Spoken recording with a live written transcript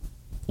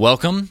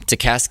Welcome to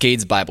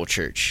Cascades Bible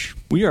Church.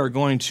 We are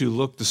going to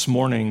look this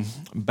morning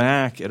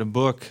back at a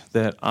book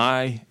that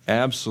I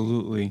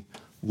absolutely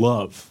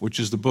love, which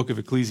is the book of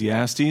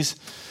Ecclesiastes.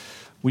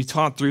 We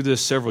taught through this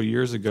several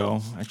years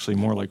ago, actually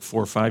more like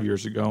 4 or 5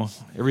 years ago.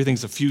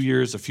 Everything's a few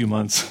years, a few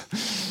months.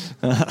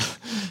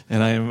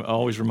 And I am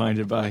always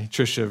reminded by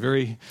Tricia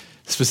very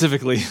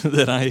specifically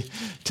that I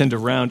tend to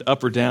round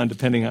up or down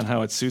depending on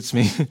how it suits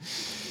me.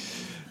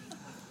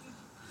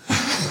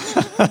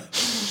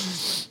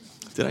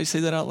 Did I say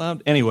that out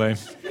loud? Anyway,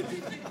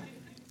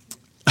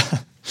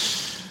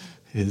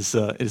 it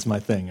is my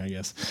thing, I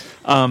guess.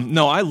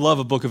 No, I love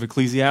a book of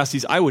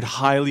Ecclesiastes. I would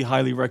highly,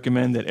 highly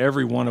recommend that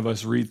every one of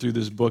us read through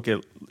this book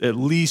at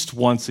least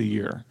once a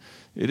year.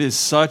 It is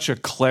such a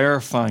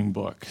clarifying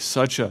book,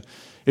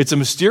 it's a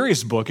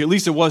mysterious book, at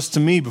least it was to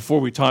me before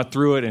we taught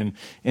through it,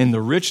 and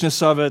the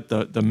richness of it,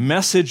 the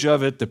message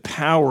of it, the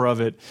power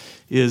of it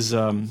is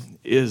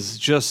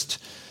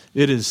just...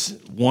 It is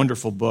a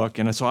wonderful book,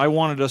 and so I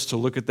wanted us to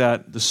look at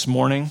that this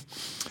morning.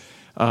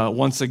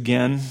 Once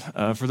again,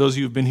 for those of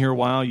you who've been here a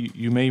while,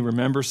 you may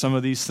remember some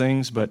of these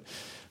things, but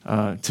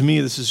to me,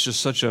 this is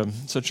just such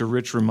a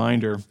rich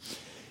reminder.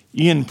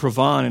 Ian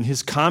Provan, in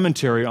his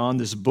commentary on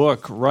this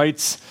book,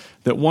 writes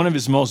that one of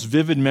his most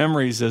vivid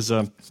memories as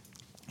a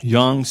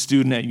young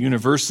student at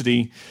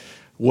university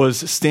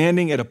was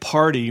standing at a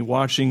party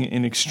watching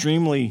an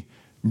extremely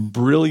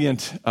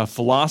brilliant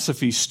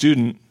philosophy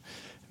student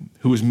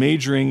who was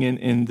majoring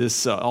in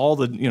this all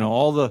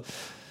the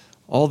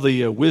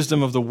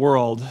wisdom of the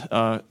world,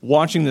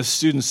 watching this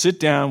student sit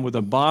down with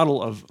a bottle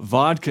of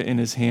vodka in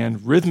his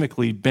hand,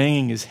 rhythmically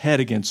banging his head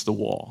against the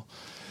wall.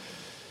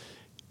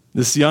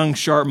 This young,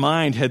 sharp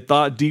mind had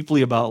thought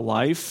deeply about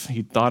life.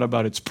 He'd thought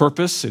about its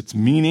purpose, its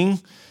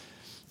meaning,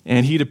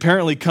 and he'd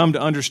apparently come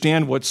to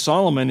understand what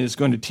Solomon is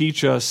going to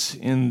teach us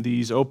in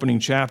these opening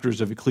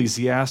chapters of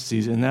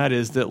Ecclesiastes, and that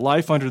is that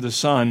life under the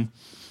sun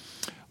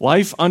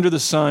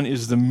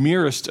is the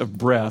merest of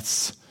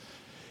breaths,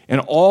 and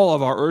all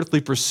of our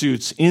earthly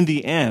pursuits, in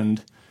the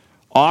end,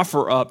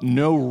 offer up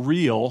no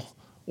real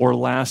or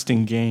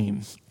lasting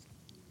gain.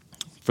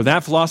 For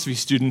that philosophy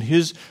student,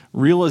 his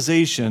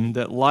realization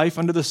that life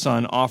under the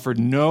sun offered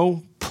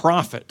no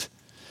profit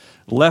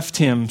left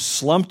him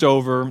slumped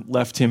over,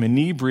 left him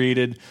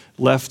inebriated,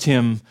 left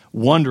him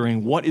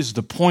wondering, what is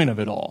the point of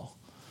it all?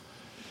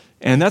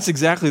 And that's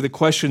exactly the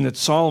question that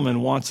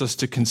Solomon wants us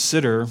to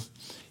consider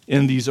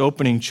in these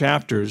opening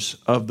chapters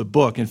of the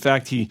book. In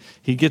fact, he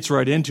gets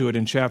right into it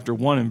in chapter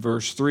 1 and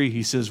verse 3.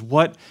 He says,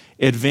 what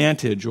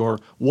advantage or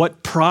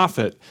what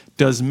profit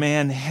does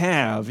man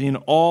have in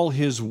all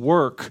his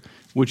work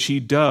which he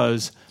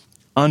does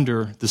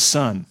under the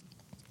sun?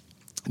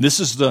 This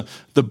is the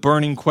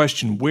burning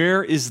question.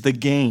 Where is the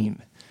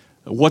gain?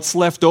 What's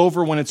left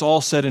over when it's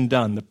all said and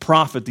done? The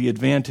profit, the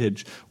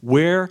advantage.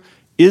 Where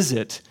is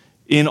it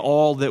in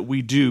all that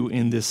we do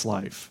in this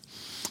life?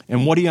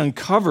 And what he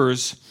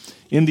uncovers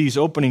in these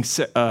opening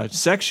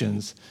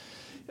sections,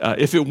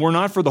 if it were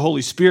not for the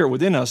Holy Spirit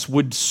within us,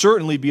 would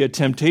certainly be a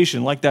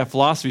temptation, like that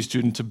philosophy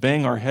student, to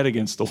bang our head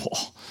against the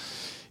wall.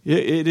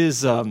 It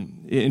is,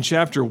 in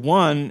chapter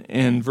 1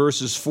 and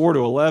verses 4 to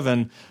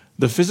 11,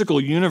 the physical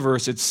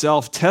universe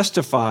itself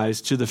testifies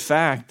to the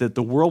fact that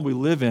the world we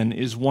live in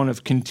is one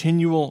of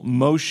continual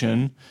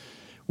motion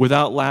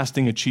without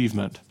lasting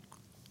achievement.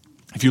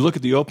 If you look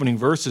at the opening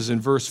verses, in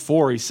verse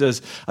 4, he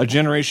says, a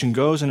generation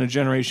goes and a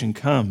generation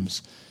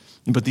comes,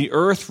 but the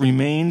earth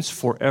remains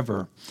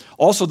forever.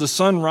 Also the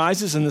sun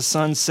rises and the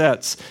sun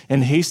sets,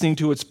 and hastening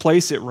to its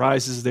place it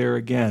rises there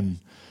again.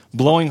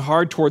 Blowing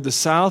hard toward the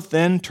south,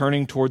 then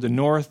turning toward the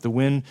north, the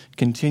wind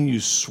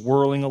continues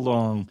swirling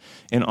along,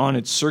 and on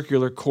its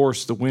circular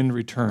course the wind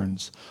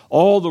returns.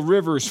 All the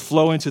rivers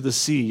flow into the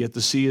sea, yet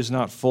the sea is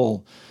not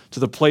full. To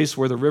the place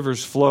where the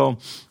rivers flow,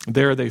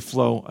 there they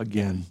flow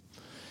again.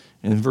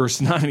 In verse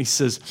 9 he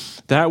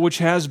says, that which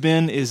has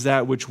been is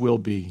that which will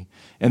be,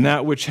 and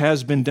that which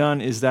has been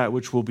done is that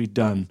which will be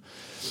done.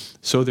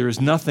 So there is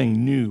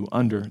nothing new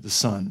under the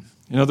sun.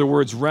 In other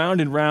words, round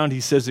and round,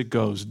 he says it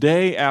goes.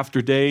 Day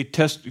after day,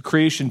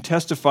 creation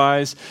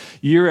testifies,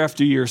 year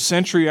after year,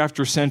 century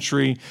after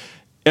century.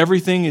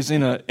 Everything is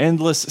in an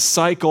endless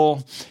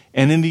cycle,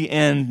 and in the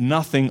end,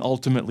 nothing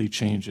ultimately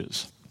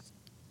changes.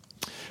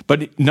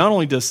 But not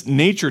only does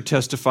nature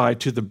testify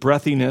to the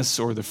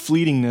breathiness or the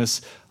fleetingness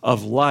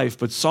of life,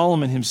 but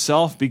Solomon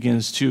himself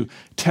begins to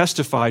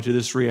testify to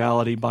this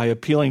reality by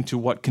appealing to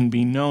what can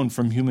be known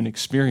from human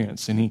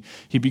experience. And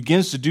he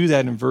begins to do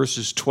that in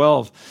verses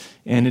 12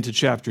 and into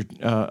chapter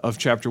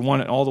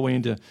 1 and all the way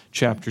into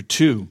chapter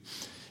 2.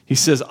 He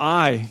says,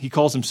 he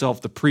calls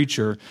himself the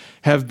preacher,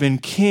 have been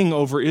king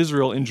over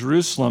Israel in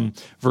Jerusalem,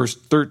 verse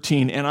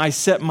 13, and I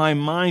set my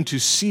mind to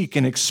seek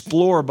and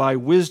explore by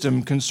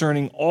wisdom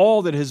concerning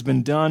all that has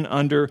been done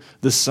under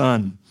the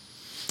sun.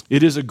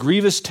 It is a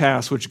grievous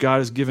task which God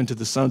has given to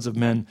the sons of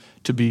men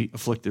to be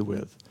afflicted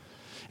with.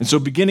 And so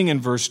beginning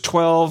in verse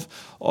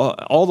 12,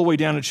 all the way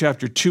down to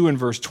chapter 2 and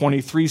verse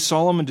 23,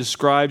 Solomon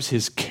describes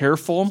his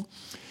careful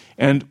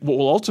and what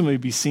will ultimately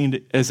be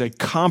seen as a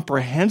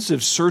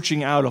comprehensive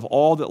searching out of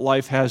all that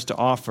life has to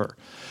offer,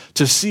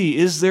 to see,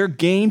 is there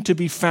gain to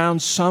be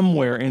found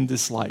somewhere in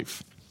this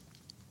life?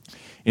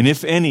 And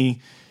if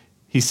any,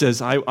 he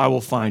says, I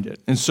will find it.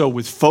 And so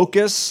with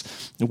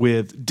focus,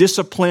 with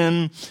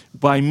discipline,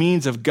 by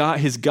means of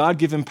his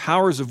God-given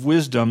powers of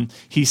wisdom,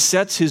 he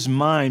sets his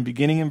mind,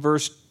 beginning in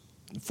verse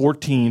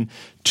 14,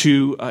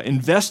 to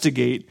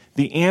investigate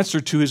the answer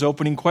to his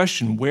opening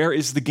question, where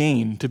is the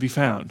gain to be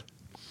found?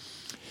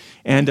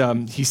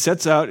 And he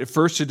sets out at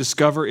first to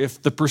discover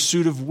if the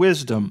pursuit of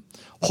wisdom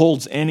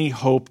holds any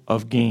hope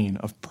of gain,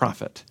 of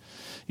profit.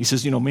 He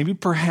says, maybe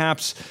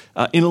perhaps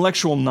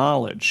intellectual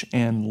knowledge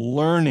and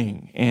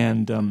learning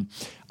and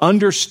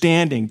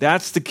understanding,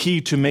 that's the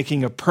key to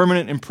making a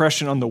permanent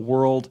impression on the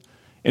world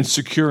and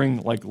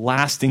securing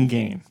lasting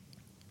gain.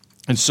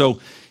 And so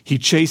he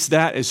chased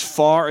that as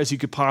far as he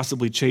could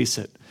possibly chase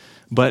it.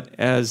 But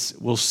as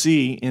we'll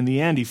see, in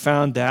the end, he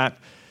found that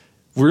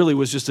really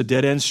was just a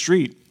dead-end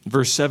street.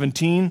 Verse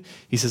 17,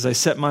 he says, I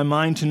set my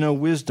mind to know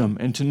wisdom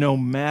and to know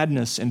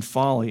madness and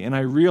folly, and I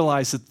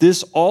realize that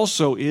this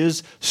also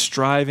is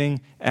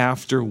striving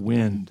after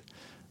wind.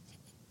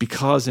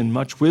 Because in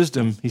much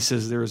wisdom, he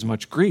says, there is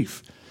much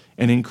grief,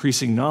 and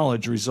increasing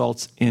knowledge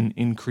results in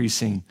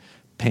increasing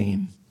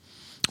pain.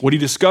 What he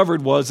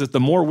discovered was that the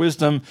more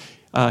wisdom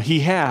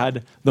he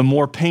had, the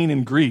more pain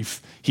and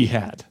grief he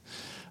had.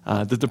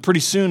 That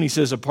pretty soon, he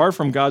says, apart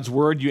from God's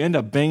word, you end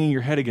up banging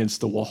your head against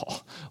the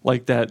wall,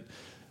 like that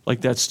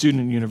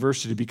student in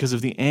university, because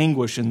of the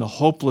anguish and the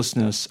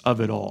hopelessness of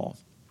it all.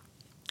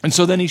 And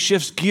so then he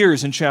shifts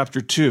gears in chapter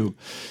 2.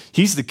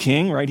 He's the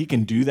king, right? He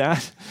can do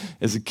that.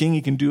 As a king,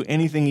 he can do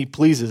anything he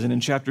pleases. And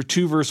in chapter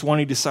 2, verse 1,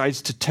 he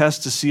decides to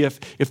test to see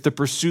if the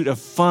pursuit of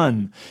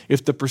fun,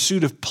 if the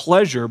pursuit of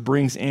pleasure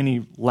brings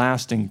any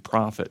lasting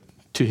profit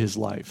to his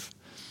life.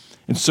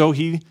 And so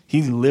he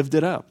lived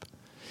it up.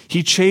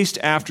 He chased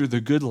after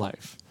the good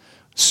life.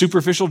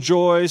 Superficial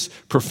joys,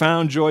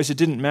 profound joys, it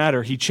didn't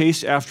matter. He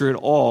chased after it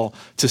all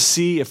to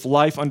see if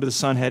life under the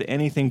sun had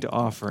anything to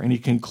offer. And he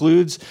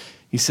concludes,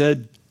 he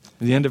said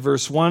at the end of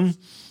verse 1,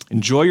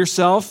 enjoy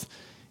yourself.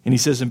 And he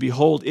says, and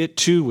behold, it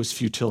too was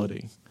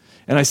futility.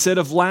 And I said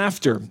of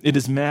laughter, it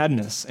is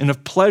madness. And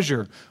of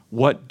pleasure,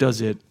 what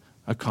does it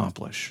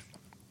accomplish?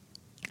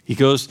 He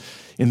goes,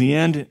 in the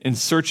end, in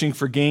searching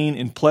for gain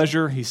in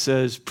pleasure, he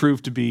says,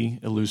 proved to be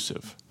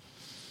elusive.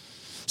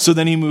 So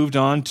then he moved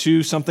on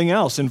to something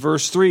else. In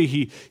verse 3,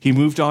 he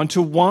moved on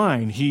to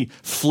wine. He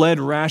fled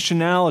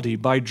rationality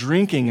by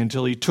drinking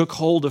until he took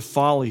hold of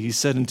folly. He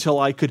said, until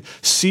I could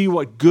see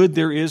what good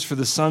there is for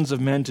the sons of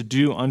men to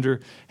do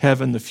under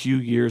heaven the few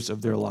years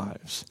of their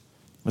lives.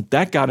 But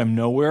that got him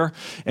nowhere.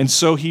 And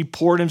so he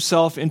poured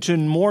himself into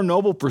more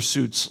noble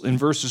pursuits in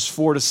verses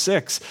 4 to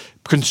 6,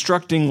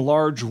 constructing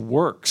large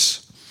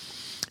works.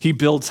 He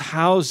built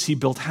houses,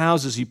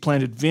 he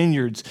planted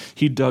vineyards,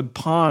 he dug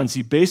ponds.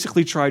 He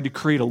basically tried to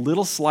create a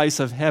little slice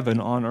of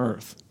heaven on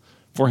earth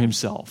for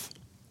himself.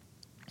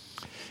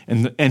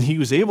 And he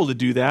was able to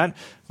do that,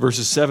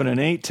 verses 7 and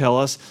 8 tell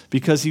us,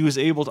 because he was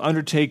able to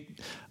undertake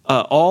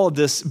all of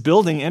this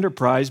building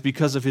enterprise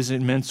because of his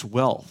immense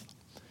wealth.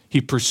 He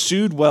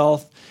pursued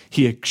wealth.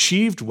 He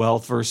achieved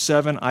wealth. Verse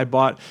 7, I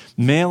bought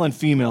male and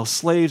female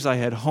slaves. I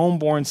had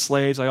homeborn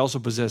slaves. I also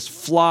possessed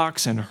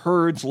flocks and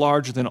herds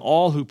larger than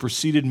all who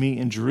preceded me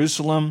in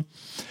Jerusalem.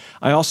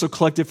 I also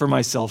collected for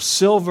myself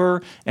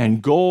silver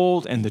and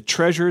gold and the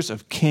treasures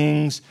of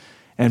kings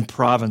and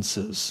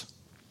provinces.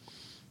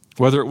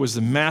 Whether it was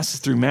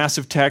through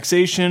massive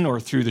taxation or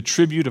through the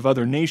tribute of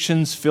other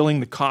nations, filling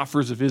the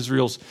coffers of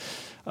Israel's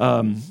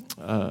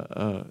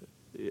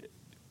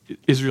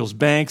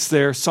banks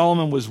there,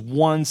 Solomon was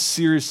one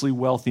seriously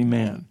wealthy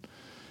man.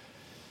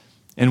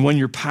 And when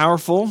you're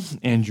powerful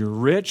and you're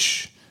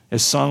rich,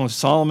 as Song of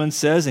Solomon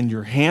says, and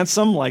you're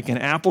handsome like an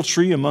apple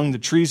tree among the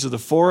trees of the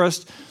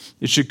forest,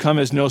 it should come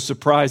as no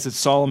surprise that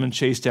Solomon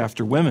chased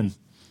after women.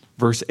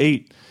 Verse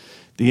 8,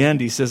 the end,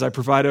 he says, I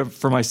provided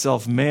for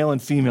myself male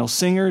and female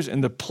singers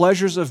and the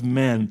pleasures of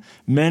men,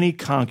 many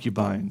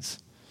concubines.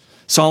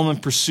 Solomon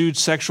pursued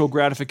sexual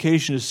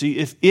gratification to see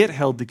if it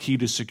held the key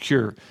to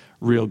secure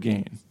real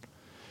gain.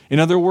 In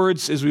other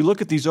words, as we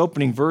look at these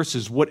opening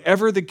verses,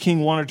 whatever the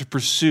king wanted to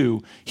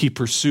pursue, he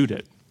pursued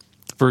it.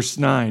 Verse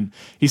 9,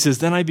 he says,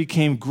 then I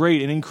became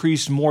great and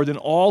increased more than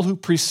all who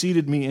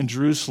preceded me in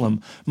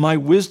Jerusalem. My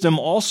wisdom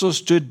also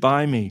stood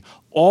by me.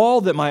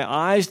 All that my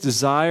eyes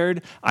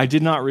desired, I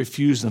did not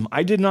refuse them.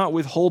 I did not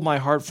withhold my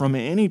heart from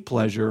any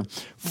pleasure,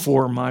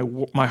 for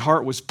my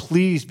heart was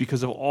pleased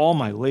because of all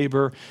my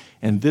labor,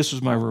 and this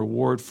was my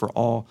reward for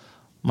all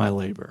my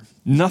labor.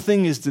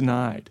 Nothing is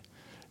denied.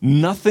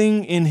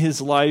 Nothing in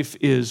his life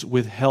is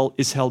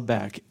held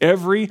back.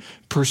 Every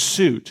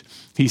pursuit,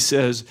 he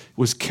says,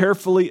 was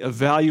carefully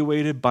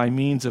evaluated by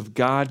means of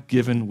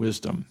God-given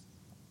wisdom.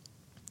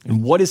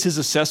 And what is his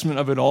assessment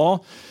of it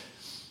all?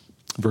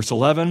 Verse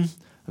 11,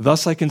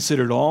 thus I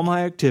considered all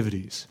my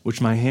activities,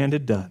 which my hand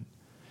had done,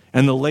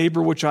 and the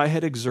labor which I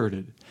had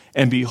exerted,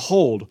 and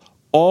behold,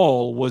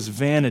 all was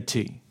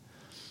vanity,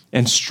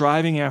 and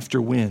striving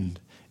after wind,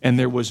 and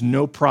there was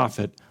no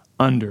profit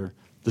under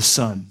the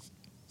sun.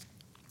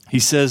 He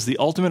says the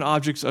ultimate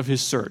objects of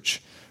his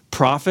search,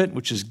 profit,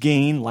 which is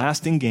gain,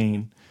 lasting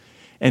gain,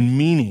 and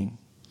meaning,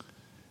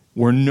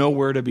 were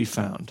nowhere to be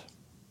found.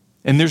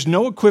 And there's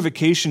no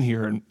equivocation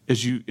here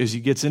as he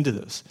gets into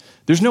this.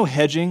 There's no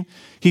hedging.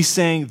 He's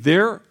saying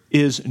there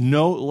is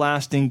no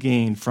lasting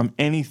gain from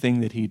anything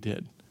that he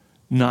did.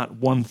 Not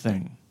one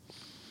thing.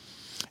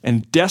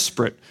 And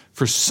desperate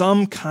for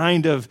some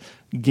kind of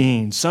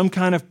gain, some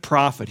kind of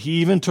profit.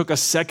 He even took a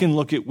second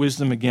look at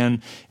wisdom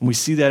again, and we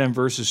see that in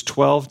verses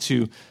 12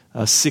 to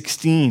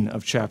 16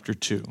 of chapter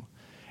 2.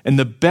 And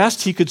the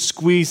best he could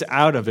squeeze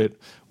out of it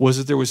was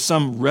that there was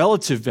some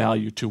relative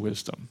value to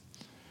wisdom.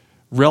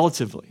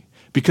 Relatively.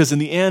 Because in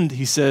the end,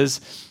 he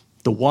says,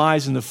 the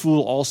wise and the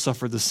fool all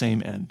suffer the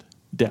same end,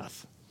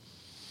 death.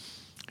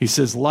 He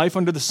says, life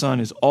under the sun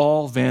is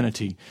all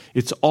vanity.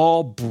 It's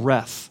all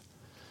breath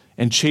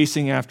and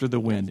chasing after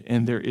the wind,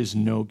 and there is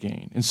no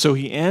gain. And so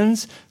he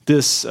ends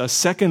this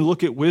second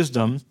look at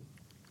wisdom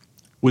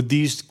with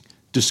these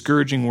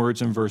discouraging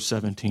words in verse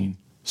 17.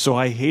 So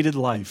I hated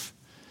life,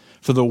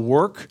 for the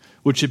work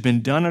which had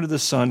been done under the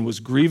sun was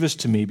grievous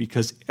to me,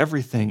 because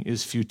everything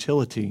is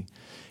futility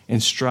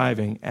and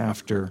striving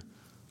after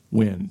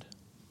wind.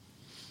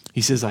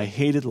 He says, I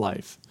hated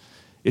life.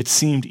 It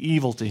seemed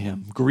evil to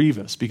him,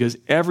 grievous, because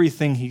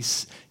everything he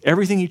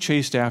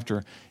chased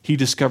after, he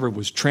discovered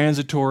was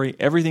transitory.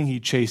 Everything he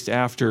chased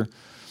after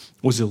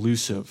was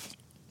elusive.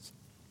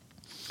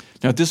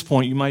 Now, at this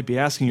point, you might be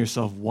asking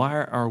yourself,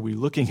 why are we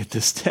looking at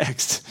this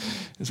text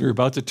as we're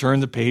about to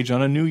turn the page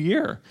on a new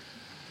year?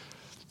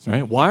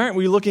 Right? Why aren't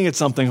we looking at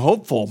something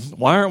hopeful?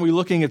 Why aren't we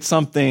looking at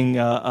something,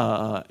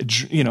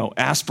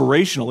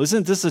 aspirational?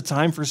 Isn't this a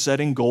time for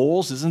setting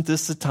goals? Isn't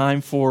this a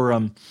time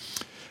for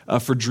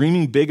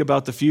dreaming big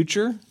about the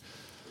future?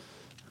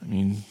 I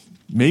mean,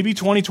 maybe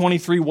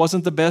 2023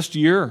 wasn't the best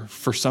year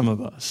for some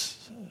of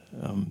us.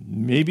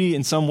 Maybe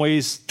in some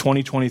ways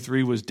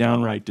 2023 was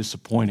downright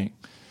disappointing.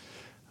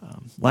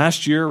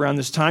 Last year, around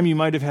this time, you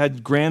might have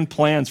had grand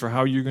plans for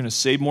how you're going to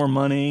save more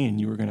money and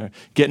you were going to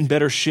get in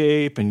better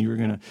shape and you were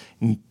going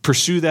to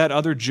pursue that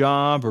other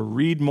job or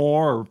read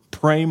more or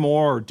pray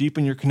more or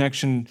deepen your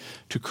connection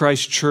to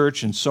Christ's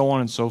church and so on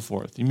and so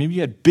forth. Maybe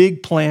you had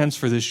big plans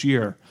for this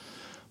year,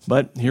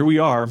 but here we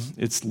are.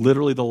 It's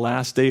literally the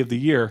last day of the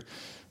year,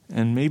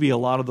 and maybe a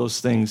lot of those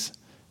things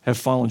have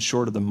fallen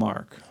short of the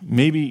mark,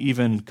 maybe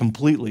even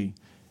completely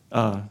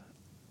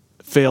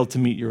failed to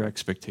meet your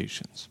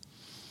expectations.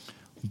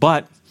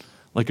 But,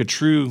 like a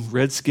true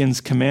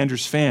Redskins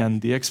Commanders fan,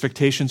 the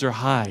expectations are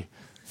high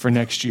for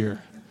next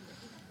year.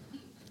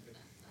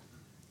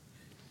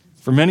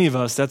 For many of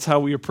us, that's how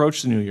we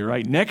approach the new year,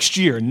 right? Next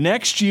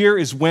year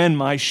is when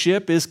my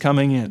ship is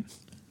coming in.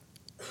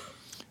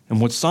 And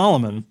what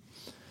Solomon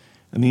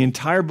and the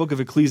entire book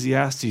of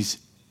Ecclesiastes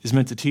is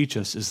meant to teach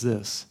us is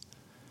this.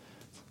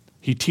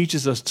 He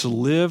teaches us to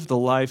live the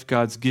life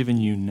God's given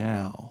you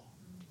now,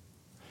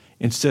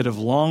 instead of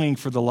longing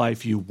for the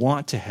life you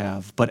want to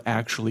have but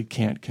actually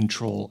can't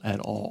control at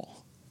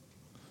all.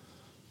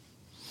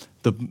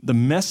 The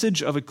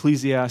message of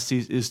Ecclesiastes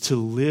is to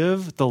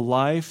live the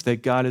life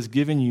that God has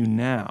given you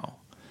now,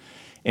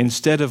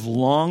 instead of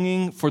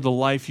longing for the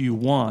life you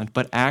want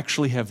but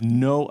actually have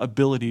no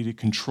ability to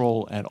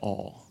control at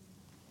all.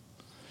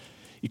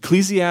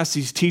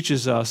 Ecclesiastes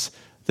teaches us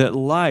that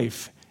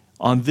life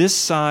on this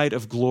side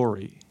of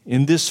glory,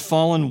 in this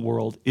fallen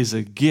world, is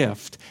a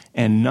gift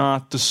and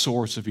not the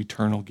source of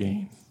eternal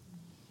gain.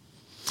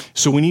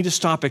 So we need to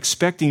stop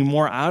expecting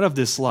more out of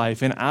this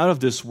life and out of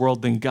this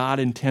world than God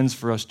intends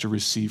for us to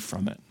receive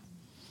from it.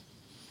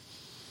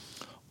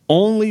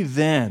 Only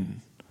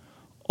then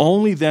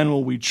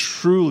will we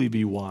truly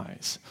be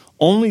wise.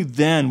 Only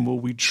then will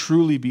we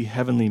truly be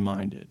heavenly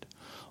minded.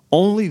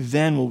 Only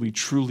then will we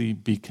truly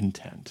be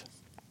content.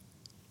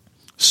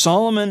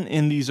 Solomon,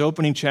 in these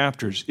opening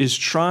chapters, is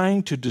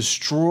trying to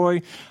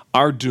destroy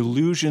our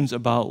delusions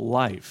about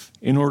life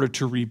in order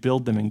to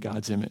rebuild them in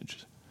God's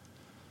image.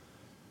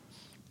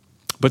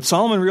 But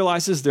Solomon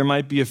realizes there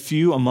might be a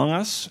few among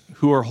us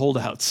who are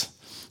holdouts,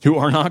 who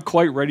are not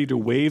quite ready to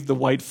wave the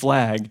white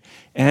flag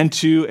and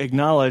to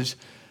acknowledge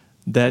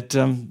that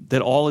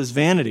all is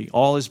vanity,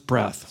 all is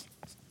breath.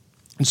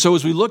 And so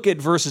as we look at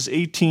verses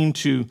 18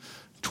 to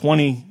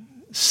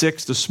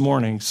 26 this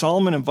morning,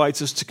 Solomon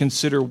invites us to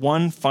consider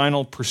one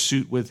final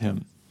pursuit with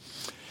him.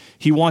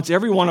 He wants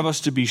every one of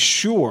us to be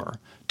sure,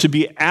 to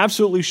be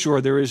absolutely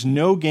sure there is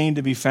no gain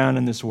to be found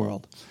in this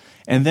world.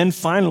 And then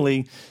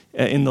finally,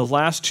 in the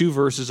last two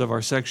verses of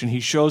our section, he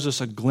shows us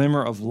a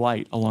glimmer of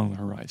light along the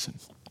horizon.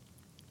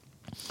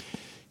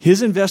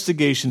 His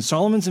investigation,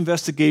 Solomon's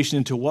investigation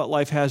into what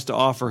life has to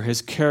offer,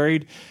 has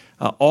carried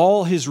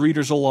all his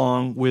readers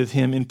along with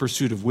him in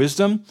pursuit of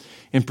wisdom,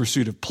 in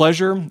pursuit of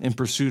pleasure, in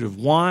pursuit of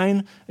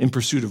wine, in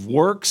pursuit of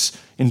works,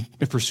 in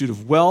pursuit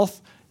of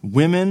wealth,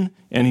 women,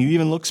 and he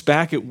even looks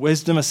back at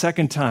wisdom a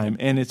second time,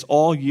 and it's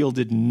all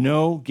yielded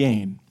no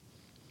gain.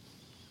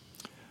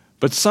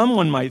 But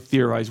someone might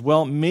theorize,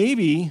 well,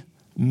 maybe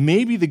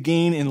maybe the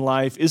gain in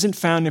life isn't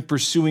found in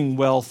pursuing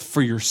wealth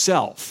for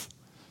yourself.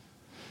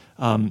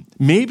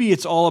 Maybe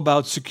it's all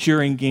about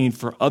securing gain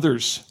for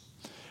others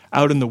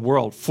out in the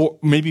world,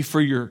 maybe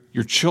for your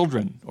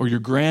children or your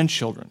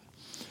grandchildren.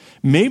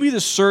 Maybe the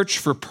search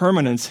for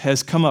permanence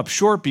has come up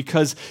short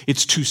because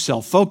it's too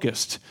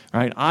self-focused,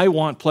 right? I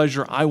want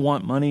pleasure, I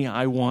want money,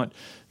 I want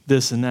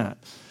this and that.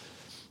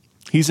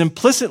 He's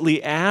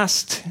implicitly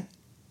asking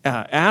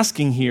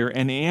here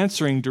and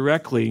answering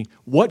directly,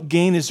 what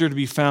gain is there to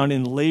be found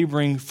in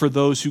laboring for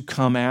those who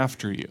come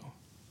after you?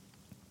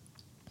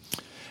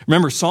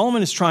 Remember,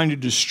 Solomon is trying to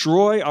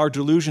destroy our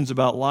delusions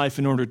about life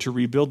in order to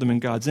rebuild them in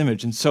God's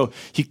image. And so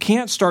he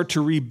can't start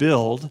to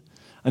rebuild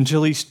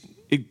until he's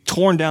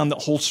torn down the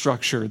whole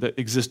structure that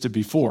existed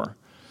before.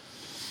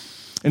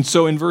 And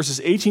so in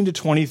verses 18 to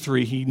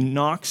 23, he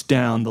knocks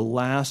down the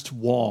last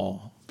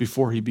wall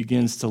before he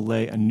begins to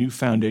lay a new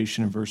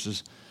foundation in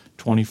verses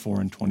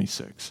 24 and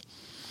 26.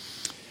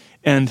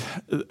 And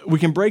we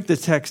can break the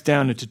text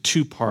down into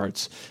two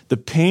parts: the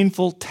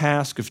painful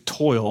task of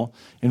toil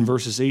in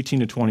verses 18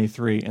 to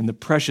 23, and the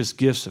precious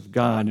gifts of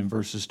God in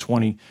verses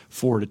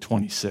 24 to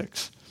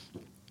 26.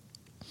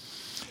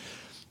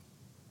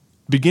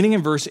 Beginning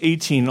in verse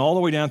 18 all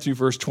the way down through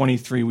verse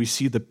 23, we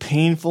see the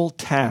painful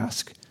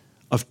task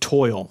of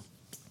toil.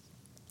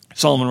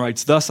 Solomon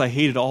writes, "Thus I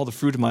hated all the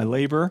fruit of my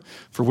labor,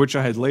 for which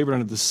I had labored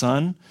under the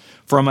sun,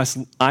 for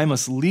I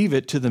must leave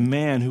it to the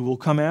man who will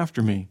come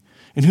after me.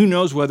 And who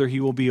knows whether he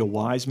will be a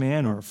wise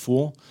man or a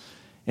fool?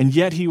 And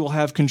yet he will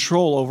have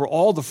control over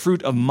all the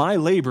fruit of my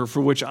labor,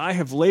 for which I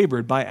have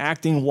labored by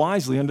acting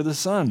wisely under the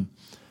sun.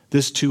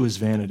 This too is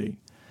vanity.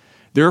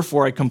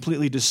 Therefore I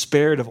completely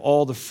despaired of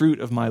all the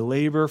fruit of my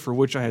labor, for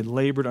which I had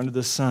labored under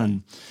the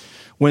sun.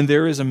 When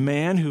there is a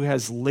man who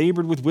has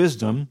labored with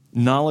wisdom,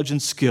 knowledge,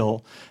 and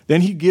skill,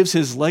 then he gives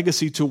his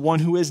legacy to one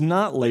who has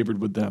not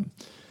labored with them.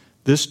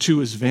 This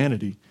too is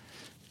vanity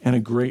and a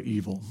great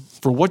evil.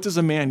 For what does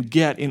a man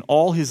get in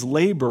all his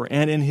labor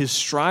and in his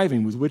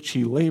striving with which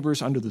he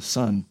labors under the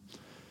sun?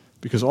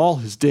 Because all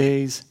his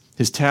days,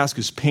 his task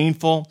is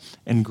painful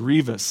and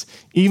grievous.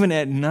 Even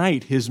at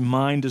night, his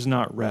mind does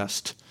not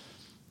rest.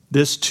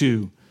 This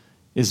too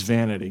is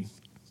vanity."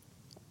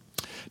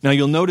 Now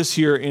you'll notice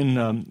here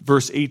in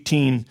verse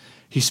 18,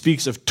 he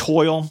speaks of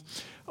toil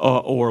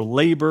or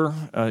labor.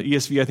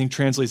 ESV, I think,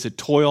 translates it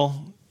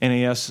toil.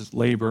 NAS is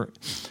labor.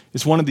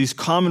 It's one of these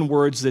common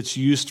words that's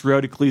used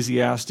throughout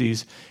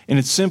Ecclesiastes, and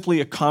it's simply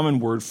a common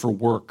word for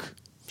work.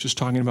 Just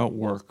talking about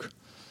work.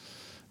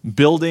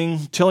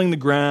 Building, tilling the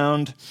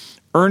ground,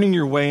 earning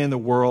your way in the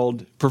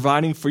world,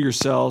 providing for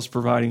yourselves,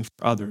 providing for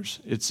others.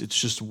 It's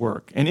just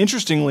work. And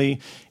interestingly,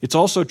 it's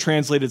also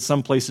translated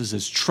some places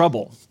as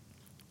trouble,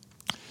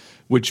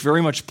 which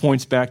very much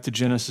points back to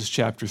Genesis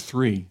chapter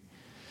 3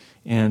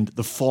 and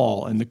the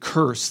fall and the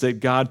curse that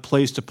God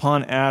placed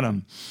upon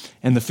Adam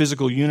and the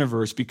physical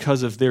universe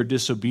because of their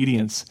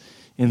disobedience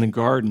in the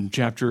garden.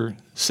 Chapter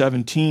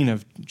 17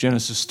 of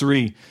Genesis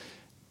 3,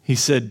 he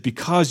said,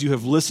 "Because you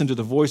have listened to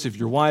the voice of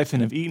your wife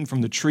and have eaten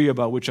from the tree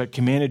about which I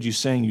commanded you,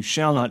 saying, you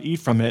shall not eat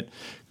from it,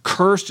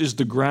 cursed is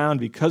the ground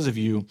because of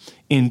you.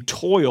 In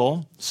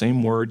toil,"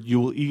 same word, "you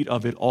will eat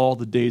of it all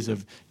the days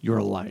of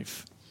your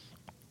life."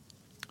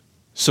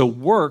 So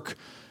work,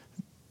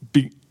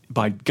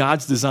 by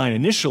God's design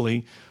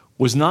initially,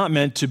 was not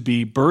meant to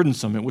be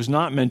burdensome. It was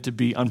not meant to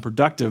be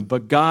unproductive,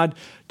 but God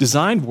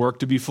designed work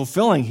to be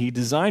fulfilling. He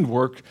designed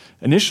work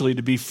initially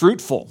to be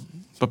fruitful.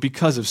 But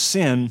because of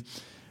sin,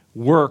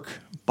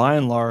 work, by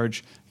and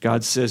large,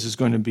 God says is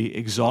going to be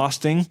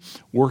exhausting.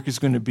 Work is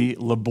going to be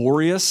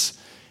laborious.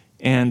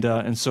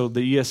 And so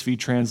the ESV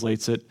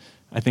translates it,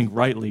 I think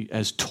rightly,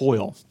 as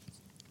toil.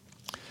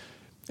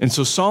 And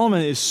so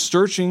Solomon is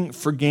searching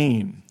for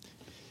gain.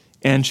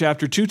 And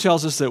chapter 2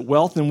 tells us that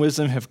wealth and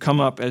wisdom have come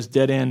up as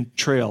dead-end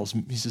trails.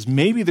 He says,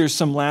 maybe there's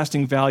some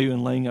lasting value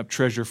in laying up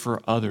treasure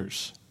for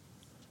others.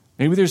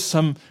 Maybe there's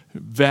some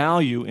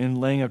value in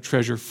laying up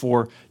treasure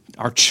for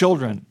our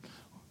children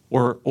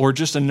or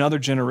just another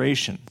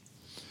generation.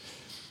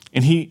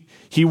 And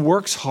he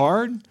works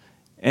hard,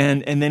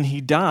 and then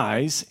he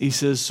dies. He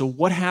says, so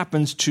what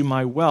happens to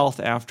my wealth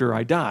after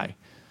I die?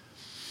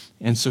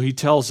 And so he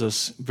tells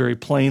us very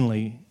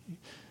plainly,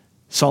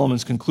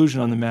 Solomon's conclusion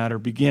on the matter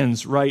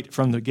begins right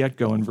from the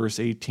get-go in verse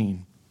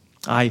 18.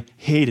 "I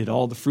hated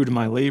all the fruit of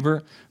my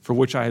labor, for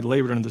which I had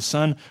labored under the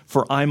sun,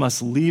 for I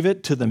must leave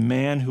it to the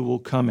man who will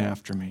come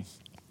after me."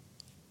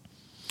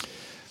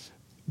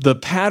 The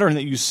pattern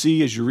that you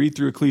see as you read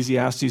through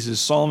Ecclesiastes is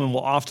Solomon will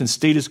often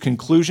state his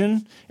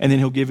conclusion, and then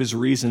he'll give his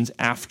reasons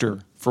after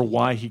for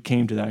why he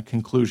came to that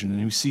conclusion.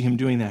 And we see him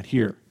doing that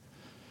here.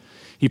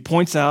 He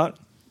points out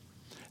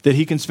that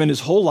he can spend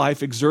his whole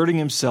life exerting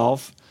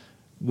himself,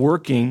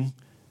 working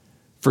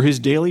for his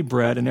daily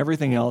bread and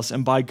everything else,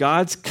 and by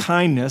God's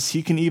kindness,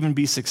 he can even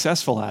be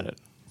successful at it.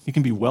 He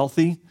can be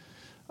wealthy.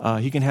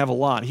 He can have a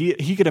lot.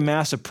 He could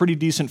amass a pretty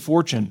decent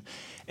fortune.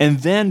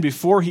 And then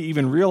before he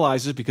even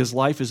realizes, because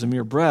life is a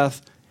mere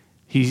breath,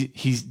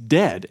 he's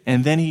dead,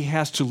 and then he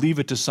has to leave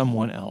it to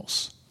someone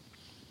else.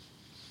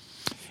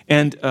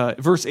 And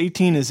verse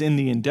 18 is in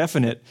the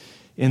indefinite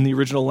in the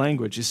original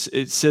language.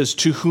 It says,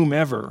 to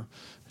whomever,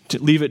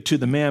 to leave it to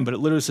the man, but it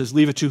literally says,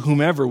 leave it to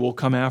whomever will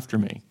come after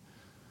me.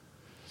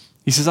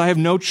 He says, I have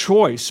no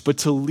choice but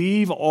to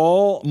leave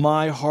all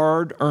my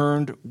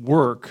hard-earned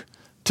work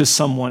to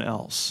someone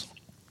else.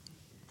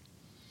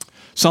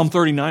 Psalm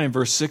 39 and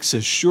verse 6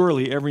 says,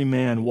 surely every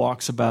man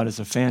walks about as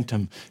a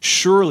phantom.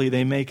 Surely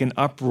they make an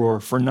uproar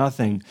for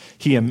nothing.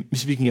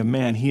 Speaking of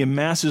man, he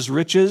amasses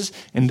riches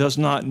and does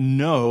not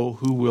know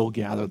who will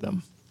gather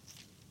them.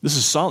 The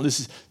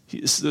psalmist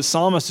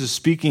is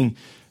speaking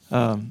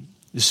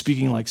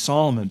like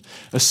Solomon.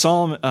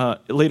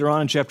 Later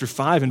on in chapter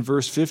 5 and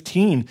verse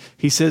 15,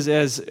 he says,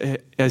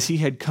 as he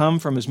had come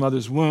from his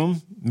mother's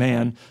womb,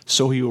 man,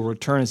 so he will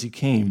return as he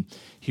came.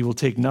 He will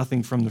take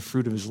nothing from the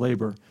fruit of his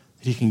labor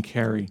that he can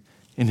carry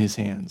in his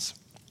hands.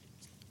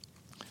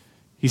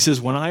 He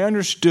says, when I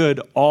understood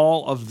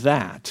all of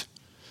that,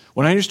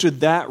 when I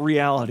understood that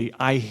reality,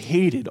 I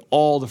hated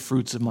all the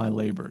fruits of my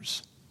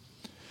labors.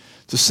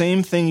 It's the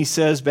same thing he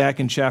says back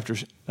in chapter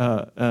 2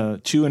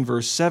 and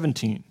verse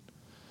 17.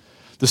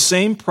 The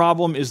same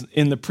problem is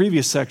in the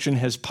previous section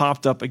has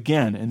popped up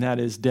again, and that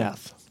is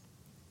death.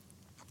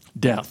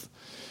 Death.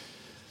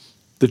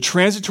 The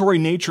transitory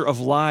nature of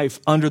life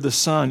under the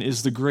sun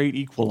is the great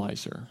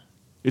equalizer.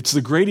 It's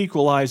the great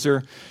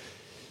equalizer,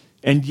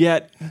 and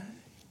yet,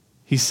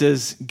 he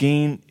says,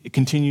 gain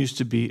continues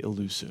to be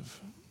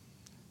elusive.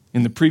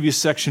 In the previous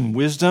section,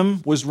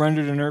 wisdom was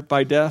rendered inert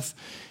by death,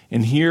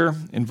 and here,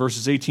 in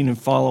verses 18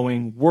 and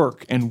following,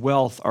 work and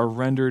wealth are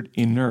rendered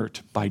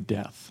inert by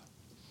death.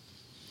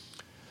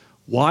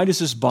 Why does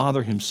this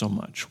bother him so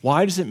much?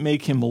 Why does it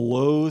make him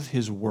loathe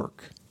his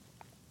work?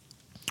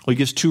 Well, he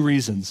gives two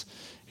reasons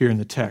here in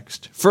the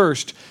text.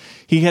 First,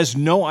 he has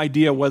no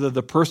idea whether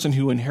the person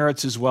who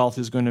inherits his wealth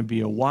is going to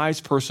be a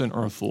wise person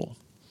or a fool.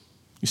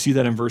 You see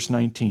that in verse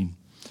 19.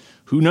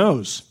 Who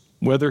knows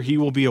whether he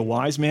will be a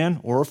wise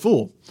man or a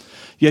fool?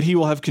 Yet he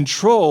will have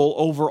control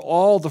over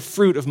all the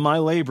fruit of my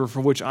labor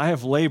for which I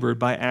have labored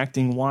by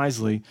acting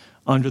wisely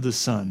under the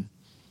sun.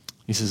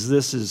 He says,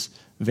 this is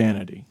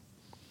vanity.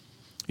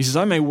 He says,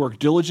 I may work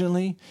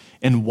diligently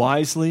and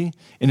wisely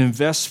and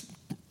invest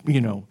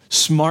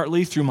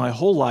smartly through my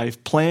whole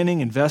life,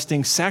 planning,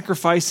 investing,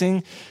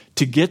 sacrificing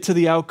to get to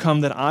the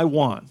outcome that I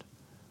want.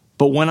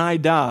 But when I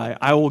die,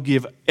 I will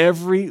give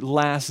every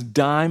last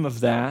dime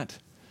of that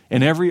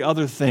and every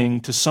other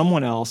thing to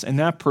someone else, and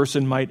that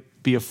person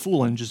might be a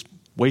fool and just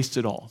waste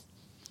it all.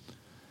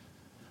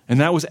 And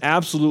that was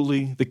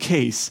absolutely the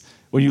case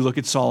when you look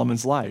at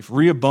Solomon's life.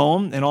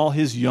 Rehoboam and all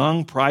his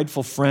young,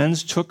 prideful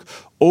friends took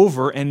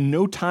over, and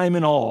no time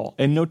at all,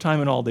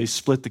 they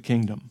split the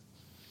kingdom.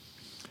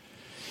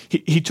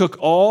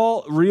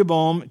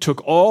 Rehoboam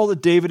took all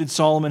that David and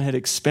Solomon had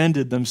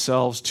expended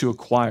themselves to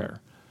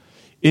acquire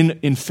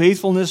in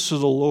faithfulness to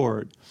the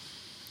Lord,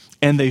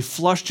 and they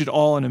flushed it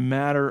all in a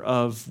matter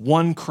of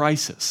one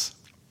crisis.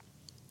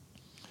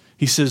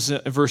 He says,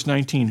 verse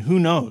 19, who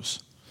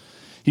knows?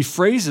 He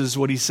phrases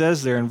what he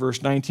says there in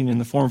verse 19 in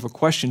the form of a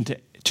question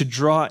to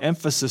draw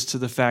emphasis to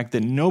the fact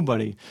that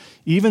nobody,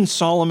 even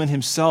Solomon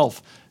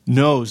himself,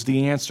 knows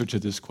the answer to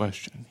this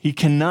question. He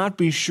cannot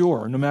be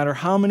sure, no matter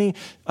how many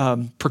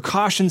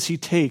precautions he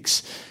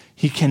takes,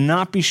 he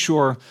cannot be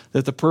sure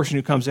that the person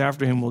who comes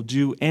after him will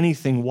do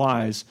anything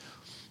wise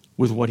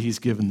with what he's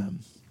given them.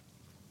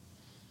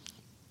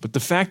 But the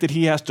fact that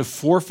he has to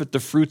forfeit the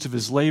fruits of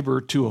his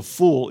labor to a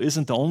fool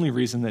isn't the only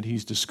reason that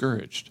he's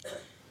discouraged.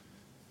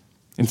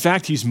 In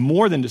fact, he's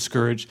more than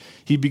discouraged.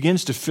 He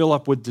begins to fill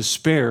up with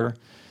despair.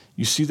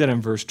 You see that in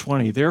verse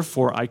 20.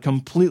 Therefore, I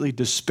completely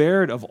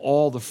despaired of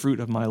all the fruit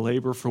of my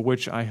labor for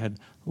which I had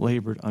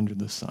labored under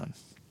the sun.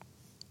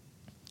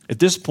 At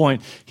this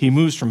point, he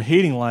moves from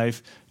hating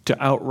life to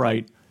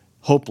outright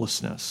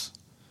hopelessness.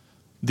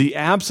 The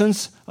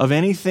absence of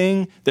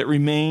anything that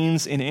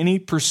remains in any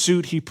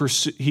pursuit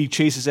he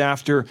chases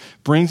after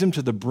brings him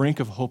to the brink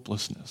of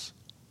hopelessness.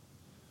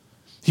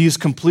 He is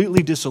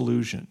completely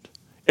disillusioned.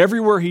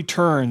 Everywhere he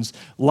turns,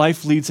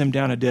 life leads him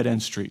down a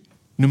dead-end street,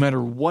 no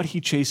matter what he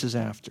chases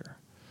after.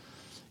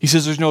 He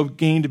says there's no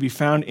gain to be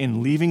found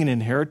in leaving an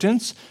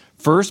inheritance,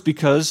 first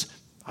because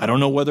I don't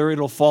know whether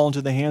it'll fall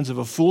into the hands of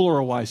a fool or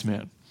a wise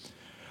man.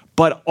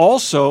 But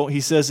also,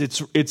 he says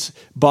it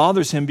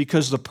bothers him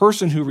because the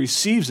person who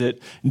receives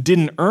it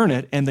didn't earn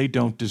it and they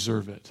don't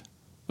deserve it.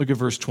 Look at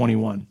verse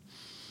 21.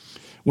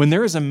 When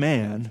there is a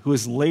man who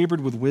has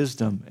labored with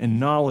wisdom and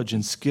knowledge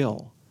and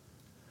skill,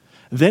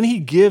 then he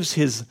gives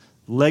his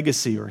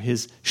legacy or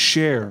his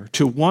share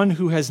to one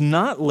who has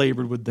not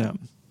labored with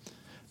them.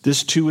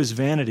 This too is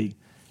vanity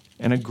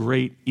and a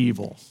great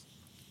evil.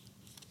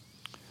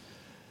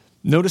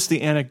 Notice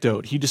the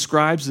anecdote. He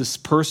describes this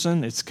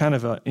person. It's kind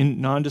of a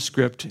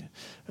nondescript,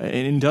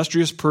 an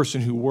industrious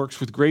person who works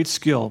with great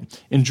skill,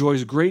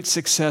 enjoys great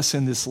success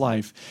in this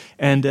life,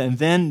 and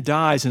then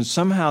dies, and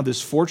somehow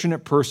this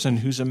fortunate person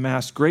who's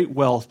amassed great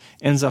wealth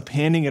ends up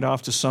handing it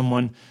off to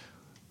someone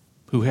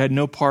who had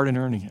no part in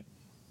earning it.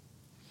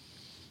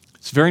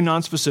 It's very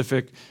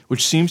nonspecific,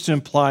 which seems to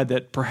imply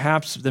that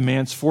perhaps the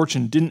man's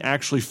fortune didn't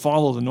actually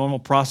follow the normal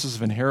process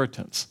of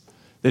inheritance,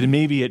 that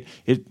maybe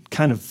it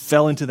kind of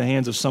fell into the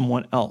hands of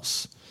someone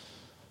else.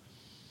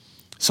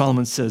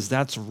 Solomon says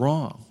that's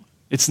wrong.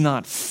 It's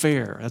not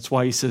fair. That's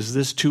why he says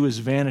this too is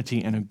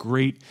vanity and a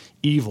great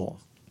evil.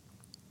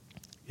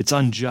 It's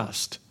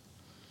unjust.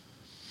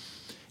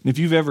 And if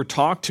you've ever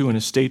talked to an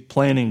estate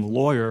planning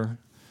lawyer,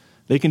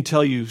 they can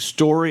tell you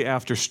story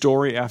after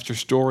story after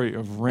story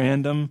of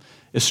random,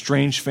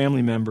 estranged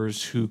family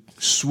members who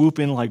swoop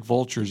in like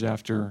vultures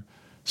after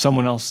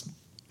someone else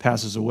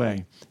passes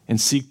away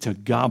and seek to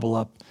gobble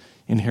up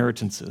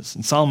inheritances.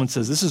 And Solomon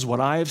says, this is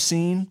what I have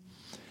seen,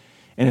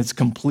 and it's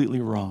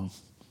completely wrong.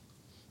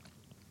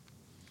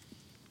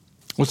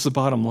 What's the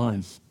bottom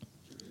line?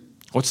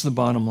 What's the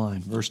bottom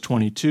line? Verse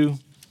 22,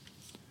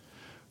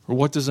 or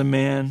what does a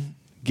man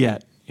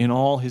get in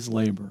all his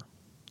labor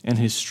and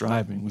his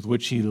striving with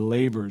which he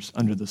labors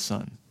under the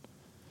sun?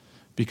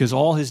 Because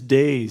all his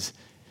days,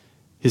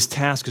 his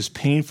task is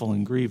painful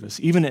and grievous.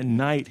 Even at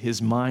night,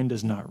 his mind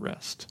does not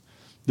rest.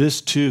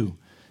 This too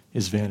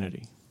is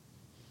vanity.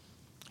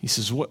 He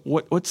says,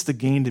 what's the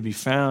gain to be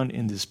found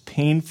in this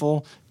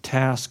painful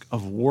task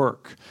of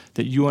work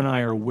that you and I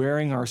are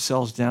wearing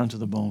ourselves down to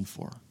the bone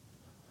for?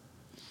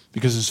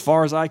 Because as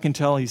far as I can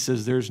tell, he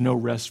says, there's no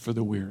rest for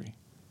the weary,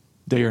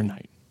 day or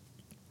night.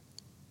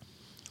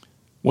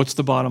 What's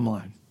the bottom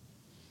line?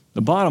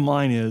 The bottom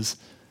line is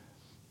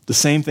the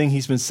same thing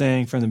he's been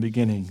saying from the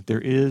beginning.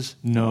 There is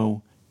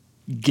no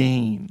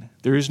gain.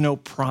 There is no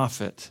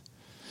profit.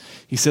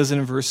 He says it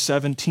in verse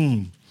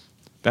 17,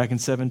 back in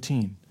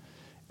 17.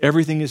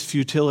 Everything is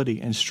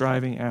futility and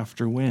striving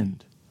after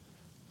wind.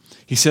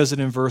 He says it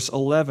in verse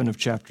 11 of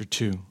chapter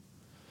 2.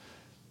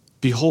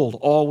 Behold,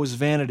 all was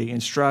vanity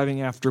and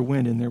striving after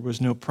wind, and there was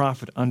no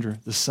profit under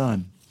the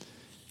sun.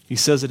 He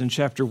says it in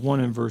chapter 1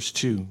 and verse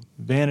 2.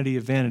 Vanity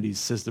of vanities,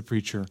 says the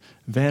preacher.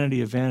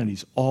 Vanity of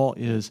vanities. All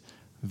is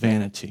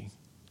vanity.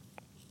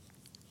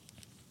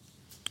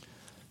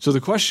 So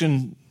the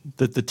question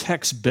that the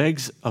text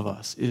begs of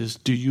us is,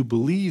 do you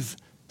believe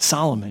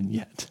Solomon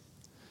yet?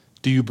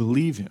 Do you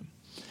believe him?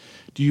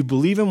 Do you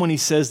believe him when he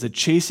says that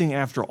chasing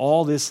after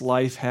all this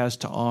life has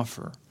to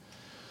offer,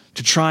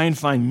 to try and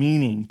find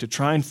meaning, to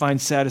try and find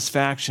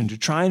satisfaction, to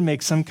try and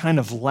make some kind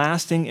of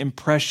lasting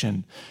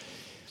impression,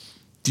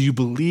 do you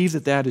believe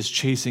that that is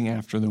chasing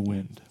after the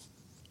wind?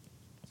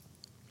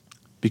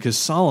 Because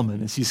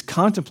Solomon, as he's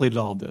contemplated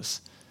all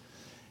this,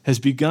 has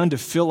begun to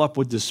fill up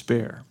with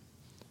despair.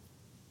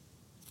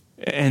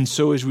 And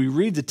so as we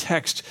read the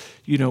text,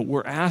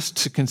 we're asked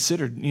to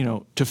consider,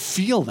 to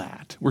feel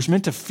that. We're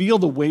meant to feel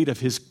the weight of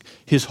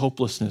his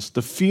hopelessness,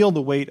 to feel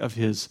the weight of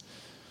his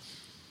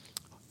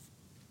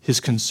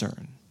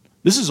concern.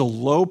 This is a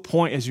low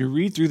point, as you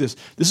read through this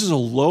is a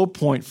low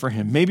point for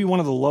him, maybe one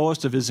of the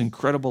lowest of his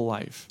incredible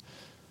life.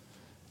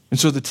 And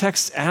so the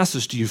text asks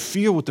us, do you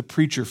feel what the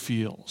preacher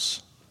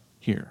feels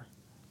here?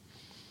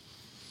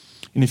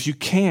 And if you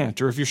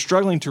can't, or if you're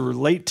struggling to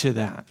relate to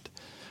that,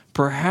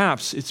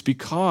 perhaps it's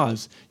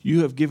because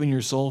you have given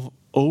yourself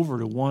over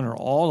to one or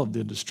all of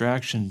the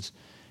distractions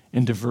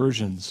and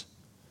diversions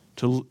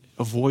to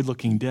avoid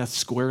looking death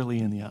squarely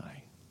in the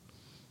eye.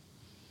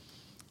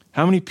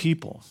 How many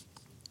people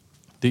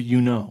that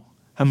you know,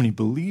 how many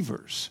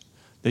believers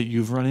that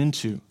you've run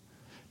into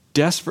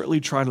desperately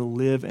try to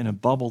live in a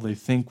bubble they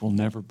think will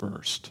never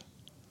burst?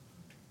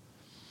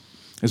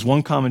 As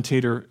one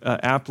commentator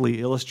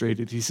aptly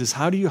illustrated, he says,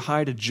 how do you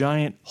hide a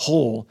giant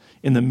hole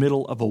in the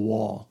middle of a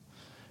wall?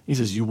 He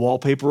says, you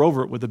wallpaper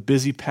over it with a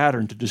busy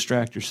pattern to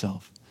distract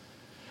yourself.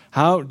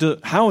 How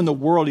in the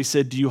world, he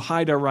said, do you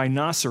hide a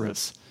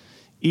rhinoceros?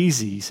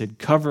 Easy, he said,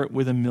 cover it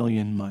with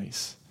 1,000,000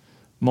 mice.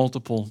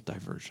 Multiple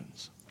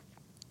diversions.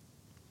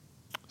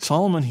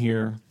 Solomon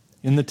here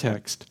in the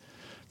text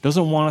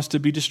doesn't want us to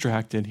be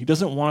distracted. He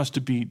doesn't want us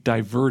to be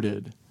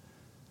diverted.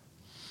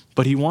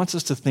 But he wants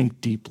us to think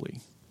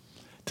deeply.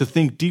 To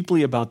think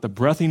deeply about the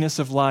breathiness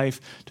of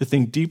life, to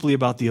think deeply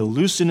about the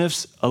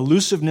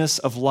elusiveness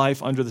of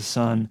life under the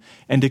sun,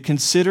 and to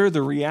consider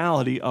the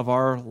reality of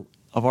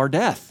our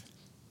death.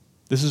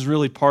 This is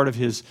really part of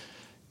his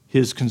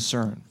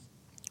concern.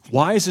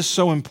 Why is this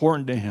so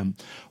important to him?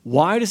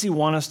 Why does he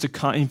want us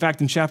to in fact,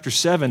 in chapter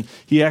 7,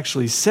 he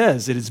actually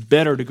says that it's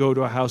better to go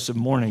to a house of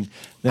mourning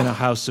than a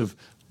house of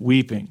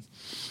weeping.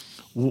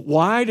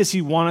 Why does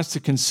he want us to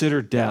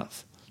consider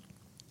death?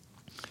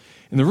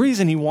 And the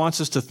reason he wants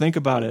us to think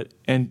about it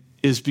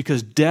is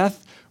because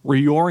death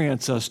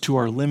reorients us to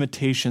our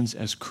limitations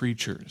as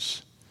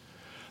creatures.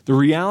 The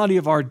reality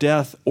of our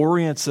death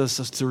orients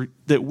us to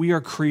that we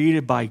are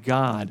created by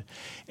God.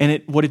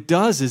 And what it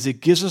does is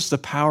it gives us the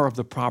power of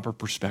the proper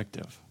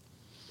perspective,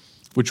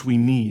 which we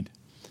need.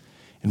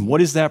 And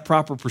what is that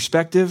proper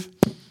perspective?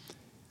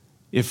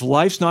 If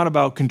life's not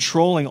about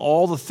controlling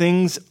all the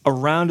things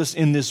around us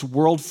in this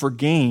world for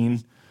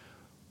gain,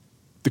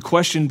 the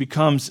question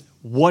becomes,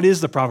 what is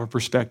the proper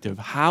perspective?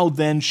 How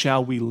then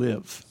shall we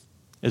live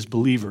as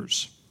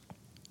believers?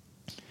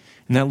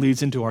 And that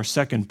leads into our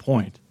second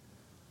point.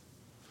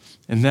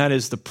 And that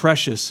is the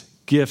precious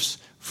gifts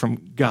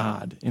from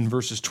God in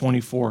verses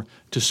 24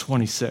 to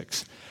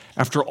 26.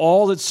 After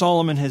all that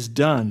Solomon has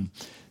done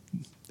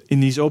in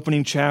these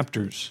opening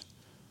chapters,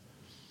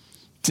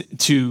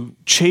 to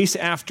chase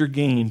after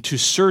gain, to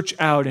search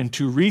out and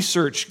to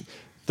research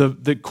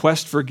the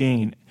quest for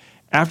gain,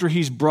 after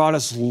he's brought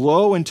us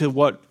low into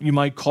what you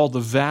might call the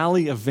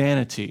valley of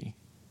vanity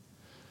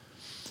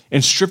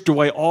and stripped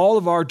away all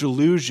of our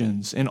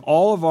delusions and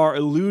all of our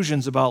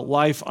illusions about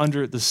life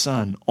under the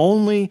sun,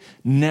 only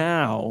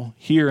now,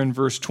 here in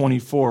verse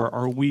 24,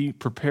 are we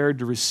prepared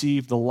to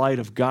receive the light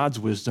of God's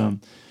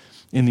wisdom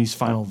in these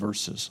final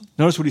verses.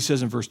 Notice what he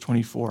says in verse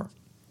 24.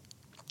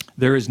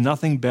 There is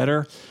nothing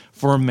better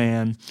for a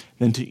man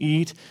than to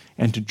eat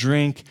and to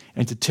drink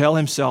and to tell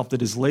himself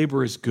that his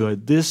labor is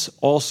good. This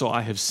also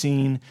I have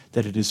seen,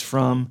 that it is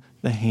from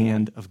the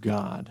hand of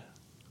God.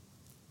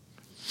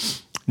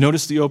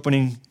 Notice the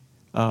opening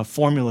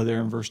formula there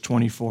in verse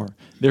 24.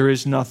 There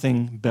is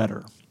nothing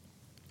better.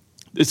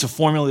 It's a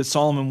formula that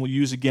Solomon will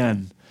use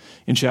again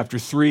in chapter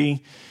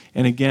 3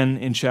 and again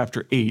in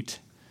chapter 8.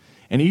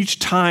 And each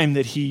time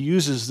that he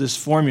uses this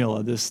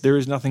formula, this there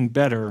is nothing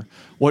better,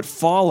 what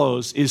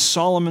follows is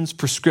Solomon's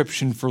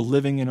prescription for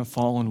living in a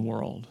fallen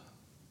world.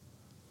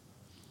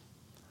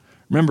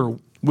 Remember,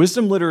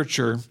 wisdom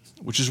literature,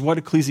 which is what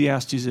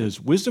Ecclesiastes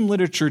is, wisdom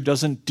literature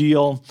doesn't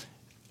deal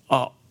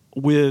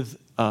with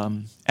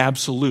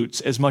absolutes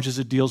as much as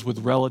it deals with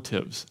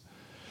relatives.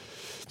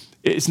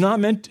 It's not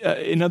meant,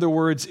 in other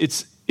words,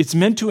 it's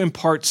meant to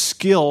impart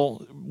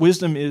skill.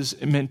 Wisdom is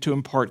meant to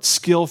impart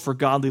skill for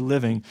godly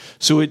living.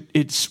 So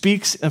it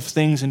speaks of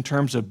things in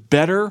terms of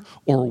better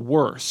or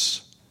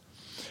worse,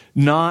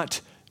 not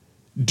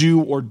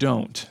do or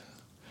don't,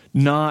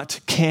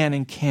 not can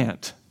and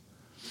can't.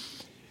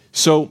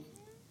 So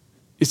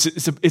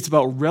it's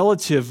about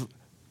relative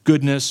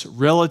goodness,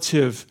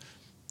 relative,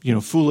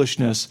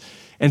 foolishness.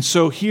 And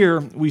so here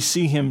we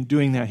see him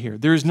doing that here.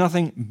 There is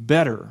nothing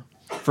better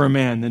for a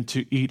man than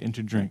to eat and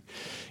to drink.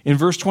 In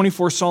verse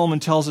 24, Solomon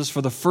tells us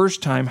for the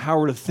first time how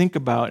we're to think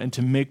about and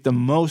to make the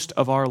most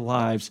of our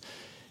lives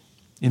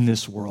in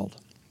this world.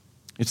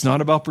 It's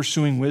not about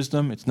pursuing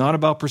wisdom. It's not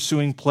about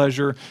pursuing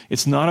pleasure.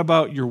 It's not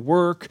about your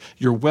work,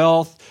 your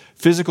wealth,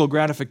 physical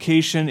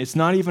gratification. It's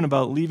not even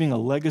about leaving a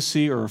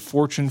legacy or a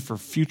fortune for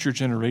future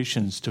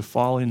generations to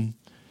fall into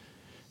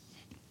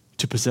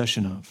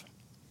possession of.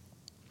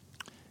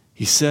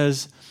 He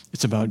says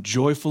it's about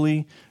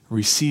joyfully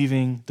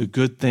receiving the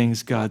good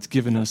things God's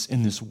given us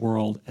in this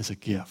world as a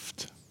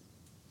gift.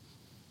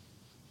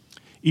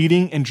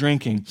 Eating and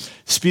drinking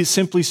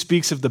simply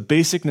speaks of the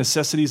basic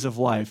necessities of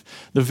life,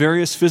 the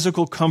various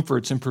physical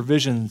comforts and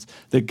provisions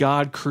that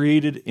God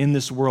created in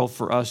this world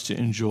for us to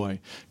enjoy.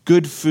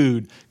 Good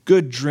food,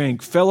 good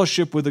drink,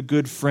 fellowship with a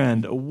good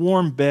friend, a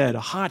warm bed,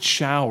 a hot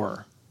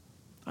shower.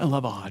 I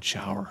love a hot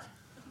shower.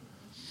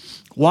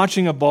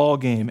 Watching a ball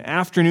game,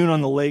 afternoon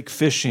on the lake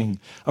fishing,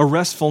 a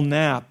restful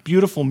nap,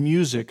 beautiful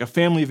music, a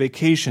family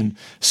vacation,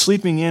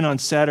 sleeping in on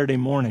Saturday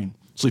morning,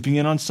 sleeping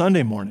in on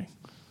Sunday morning.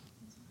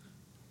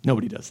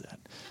 Nobody does that.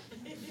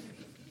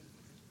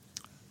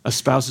 A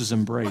spouse's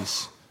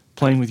embrace,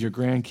 playing with your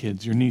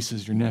grandkids, your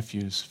nieces, your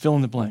nephews, fill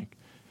in the blank.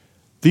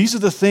 These are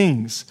the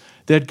things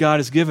that God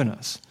has given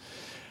us.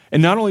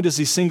 And not only does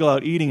he single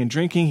out eating and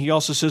drinking, he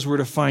also says we're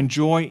to find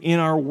joy in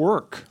our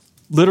work.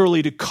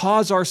 Literally, to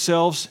cause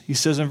ourselves, he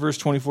says in verse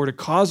 24, to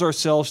cause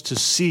ourselves to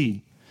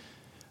see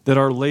that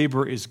our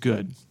labor is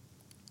good.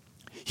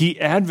 He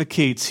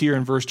advocates here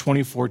in verse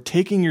 24,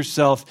 taking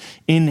yourself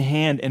in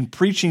hand and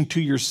preaching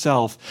to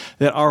yourself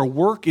that our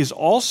work is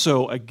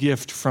also a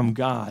gift from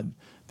God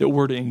that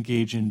we're to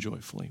engage in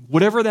joyfully.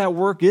 Whatever that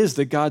work is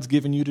that God's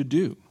given you to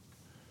do.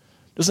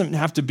 It doesn't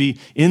have to be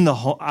in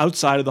the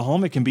outside of the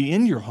home. It can be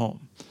in your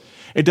home.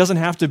 It doesn't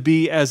have to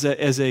be as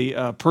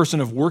a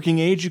person of working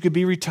age. You could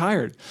be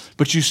retired,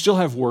 but you still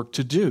have work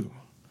to do.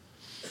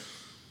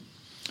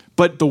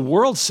 But the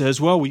world says,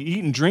 well, we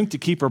eat and drink to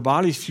keep our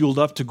bodies fueled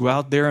up to go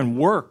out there and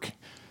work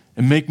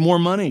and make more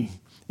money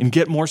and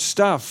get more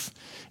stuff.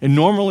 And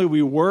normally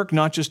we work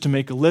not just to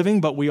make a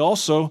living, but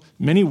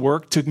many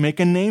work to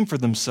make a name for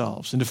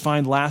themselves and to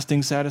find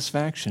lasting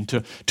satisfaction,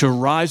 to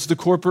rise the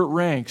corporate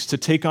ranks, to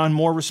take on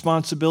more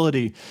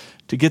responsibility,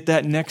 to get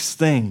that next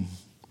thing.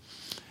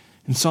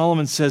 And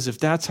Solomon says, if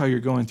that's how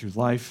you're going through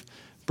life,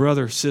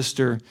 brother,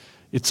 sister,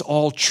 it's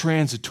all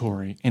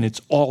transitory and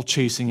it's all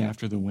chasing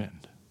after the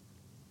wind.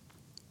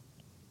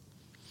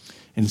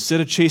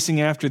 Instead of chasing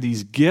after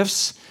these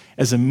gifts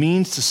as a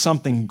means to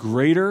something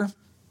greater,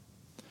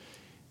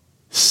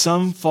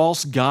 some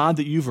false god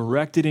that you've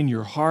erected in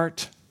your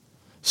heart,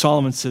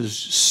 Solomon says,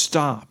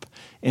 stop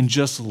and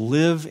just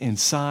live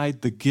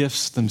inside the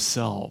gifts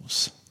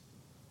themselves.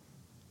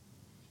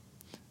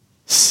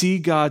 See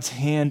God's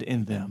hand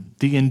in them.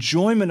 The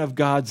enjoyment of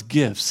God's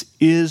gifts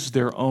is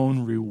their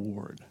own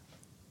reward.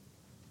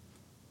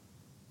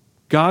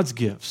 God's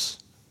gifts,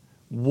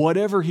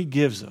 whatever he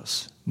gives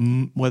us,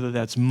 whether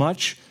that's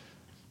much,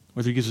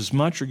 whether he gives us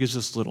much or gives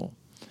us little,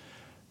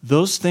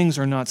 those things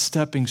are not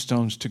stepping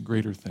stones to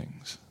greater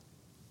things.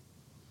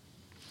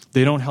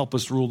 They don't help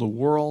us rule the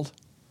world.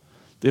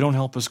 They don't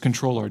help us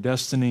control our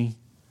destiny.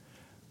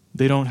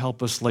 They don't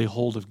help us lay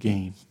hold of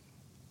gain.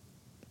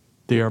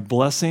 They are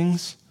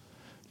blessings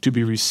to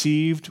be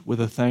received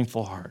with a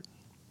thankful heart.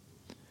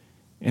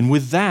 And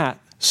with that,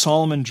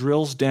 Solomon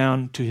drills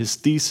down to his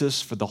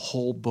thesis for the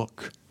whole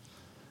book.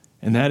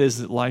 And that is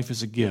that life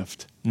is a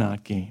gift,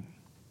 not gain.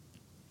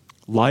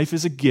 Life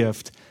is a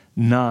gift,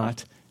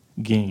 not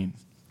gain.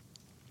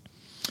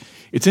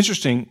 It's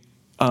interesting,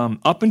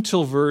 up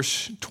until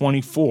verse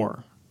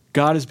 24,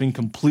 God has been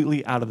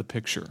completely out of the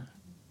picture.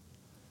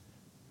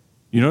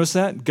 You notice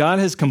that? God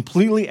is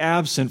completely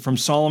absent from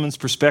Solomon's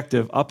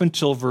perspective up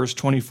until verse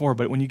 24.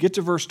 But when you get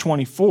to verse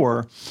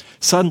 24,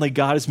 suddenly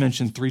God is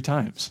mentioned 3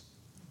 times.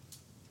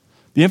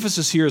 The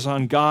emphasis here is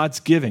on God's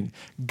giving.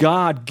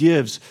 God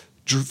gives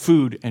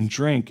food and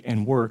drink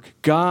and work.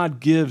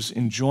 God gives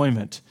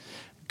enjoyment.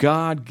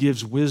 God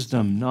gives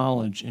wisdom,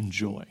 knowledge, and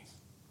joy.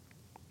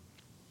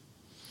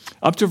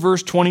 Up to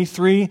verse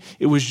 23,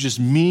 it was just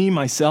me,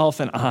 myself,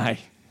 and I.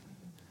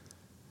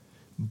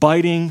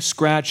 Biting,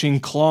 scratching,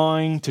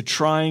 clawing to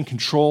try and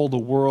control the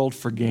world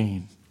for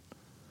gain.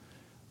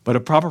 But a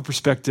proper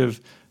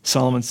perspective,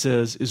 Solomon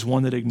says, is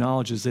one that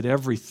acknowledges that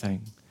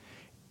everything,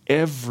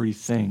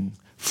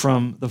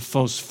 from the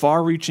most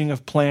far-reaching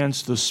of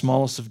plans to the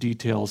smallest of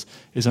details,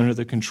 is under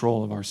the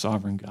control of our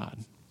sovereign God.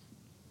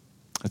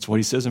 That's what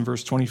he says in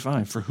verse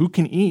 25. For who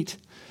can eat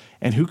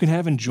and who can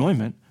have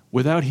enjoyment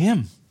without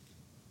him?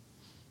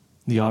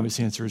 The obvious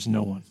answer is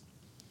no one.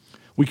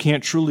 We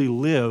can't truly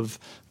live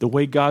the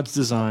way God's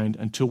designed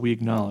until we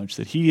acknowledge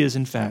that he is,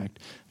 in fact,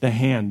 the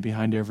hand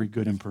behind every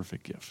good and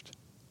perfect gift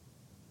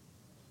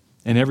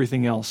and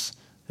everything else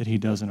that he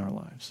does in our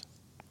lives.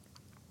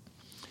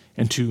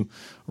 And to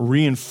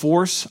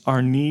reinforce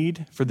our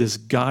need for this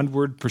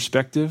Godward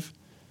perspective,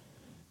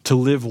 to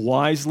live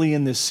wisely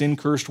in this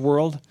sin-cursed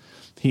world,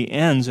 he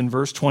ends in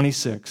verse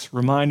 26,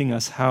 reminding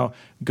us how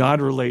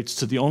God relates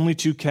to the only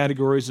 2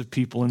 categories of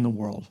people in the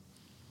world.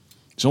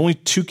 There's only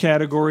 2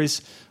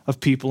 categories of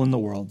people in the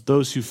world,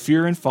 those who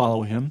fear and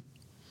follow him,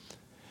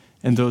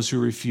 and those who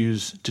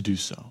refuse to do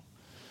so.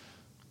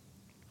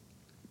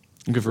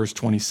 Look at verse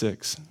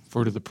 26.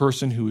 For to the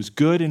person who is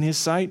good in his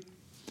sight,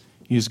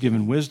 he is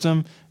given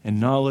wisdom and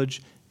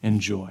knowledge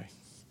and joy.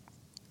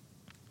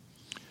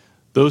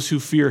 Those who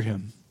fear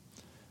him,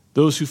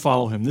 those who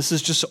follow him. This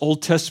is just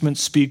Old Testament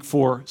speak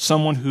for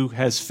someone who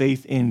has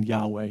faith in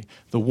Yahweh,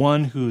 the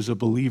one who is a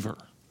believer.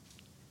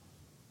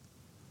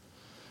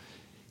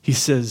 He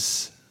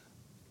says,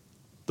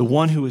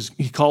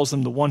 he calls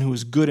them the one who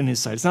is good in his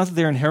sight. It's not that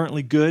they're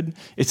inherently good,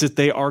 it's that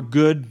they are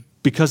good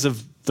because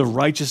of the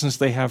righteousness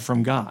they have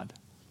from God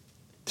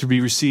to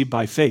be received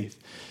by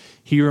faith.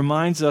 He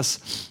reminds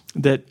us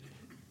that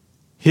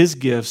his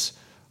gifts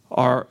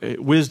are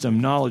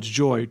wisdom, knowledge,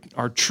 joy,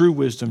 are true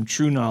wisdom,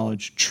 true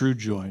knowledge, true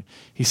joy.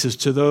 He says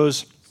to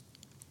those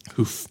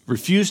who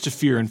refuse to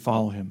fear and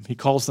follow him, he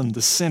calls them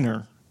the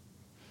sinner.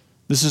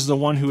 This is the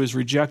one who has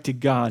rejected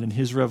God and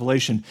his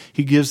revelation.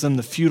 He gives them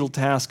the futile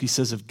task, he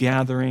says, of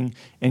gathering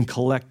and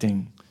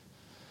collecting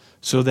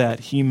so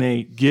that he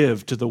may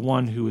give to the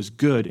one who is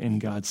good in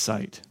God's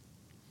sight.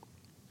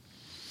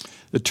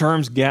 The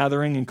terms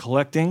gathering and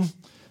collecting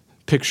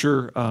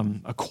picture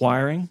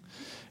acquiring.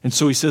 And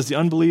so he says the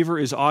unbeliever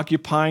is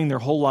occupying their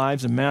whole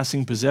lives,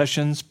 amassing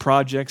possessions,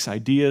 projects,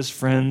 ideas,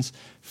 friends,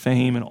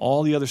 fame, and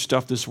all the other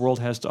stuff this world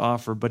has to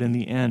offer. But in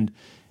the end,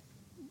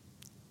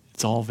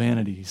 it's all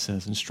vanity, he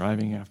says, and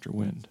striving after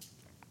wind.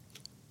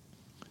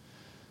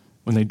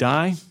 When they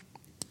die,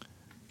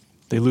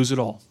 they lose it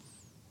all.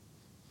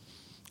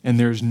 And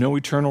there's no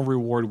eternal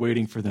reward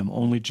waiting for them,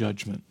 only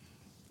judgment.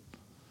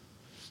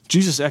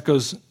 Jesus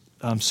echoes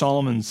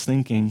Solomon's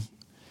thinking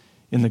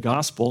in the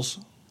Gospels.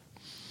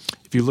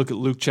 If you look at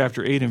Luke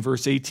chapter 8 and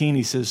verse 18,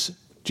 Jesus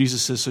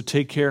says, so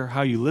take care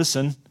how you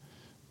listen,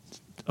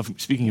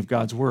 speaking of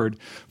God's word,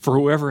 for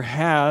whoever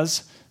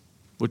has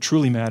what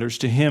truly matters,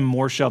 to him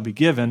more shall be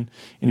given,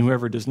 and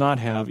whoever does not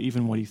have,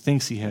 even what he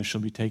thinks he has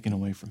shall be taken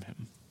away from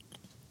him.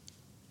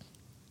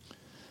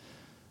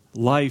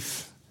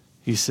 Life,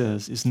 he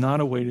says, is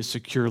not a way to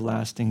secure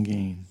lasting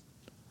gain,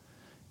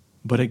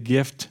 but a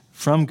gift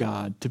from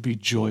God to be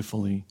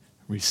joyfully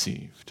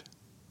received.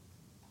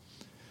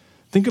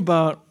 Think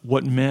about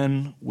what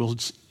men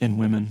and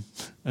women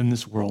in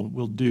this world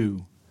will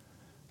do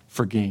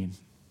for gain.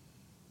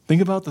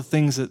 Think about the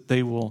things that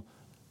they will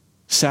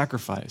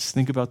sacrifice.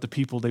 Think about the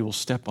people they will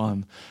step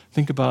on.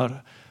 Think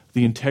about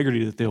the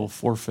integrity that they will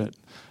forfeit.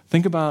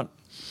 Think about,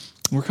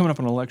 we're coming up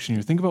on an election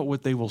year, think about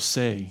what they will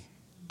say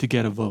to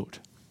get a vote.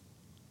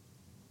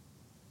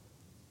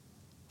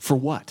 For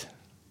what?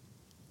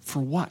 For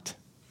what?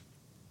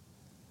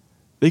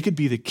 They could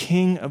be the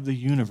king of the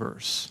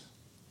universe,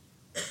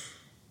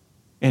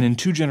 and in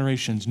 2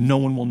 generations, no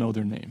one will know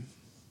their name.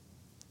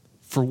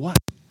 For what?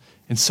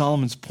 And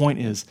Solomon's point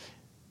is,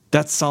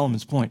 that's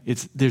Solomon's point.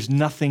 There's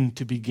nothing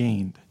to be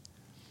gained.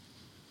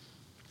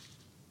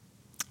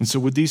 And so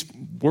with these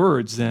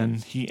words, then,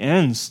 he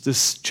ends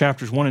this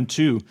chapters 1 and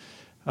 2,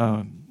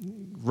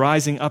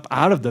 rising up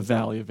out of the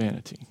valley of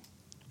vanity.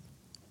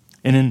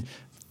 And in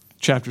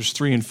chapters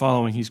 3 and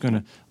following, he's going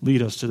to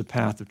lead us to the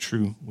path of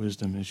true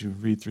wisdom as you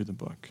read through the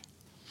book.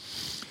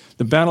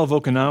 The Battle of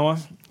Okinawa,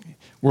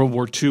 World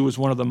War II, was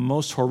one of the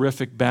most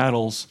horrific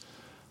battles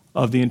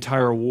of the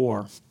entire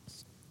war.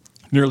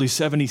 Nearly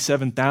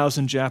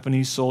 77,000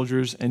 Japanese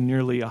soldiers and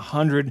nearly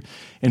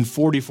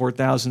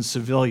 144,000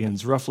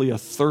 civilians, roughly a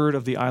third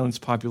of the island's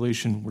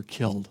population, were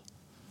killed.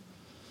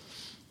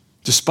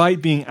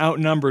 Despite being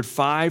outnumbered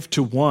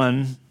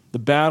 5-1, the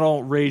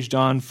battle raged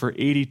on for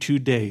 82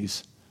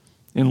 days,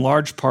 in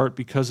large part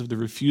because of the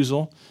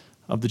refusal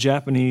of the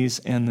Japanese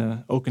and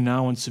the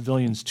Okinawan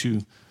civilians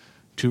to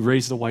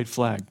raise the white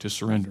flag, to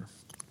surrender.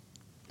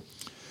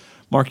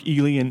 Mark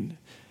Ely and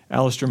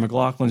Alistair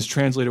McLaughlin's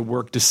translated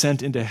work,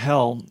 Descent into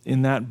Hell,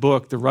 in that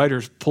book, the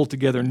writers pulled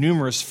together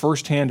numerous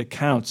first-hand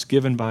accounts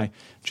given by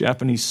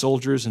Japanese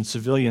soldiers and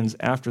civilians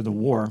after the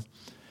war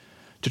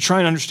to try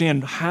and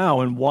understand how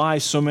and why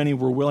so many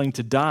were willing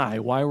to die,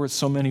 why were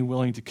so many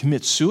willing to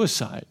commit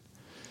suicide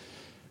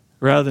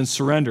rather than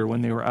surrender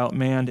when they were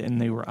outmanned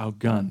and they were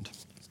outgunned.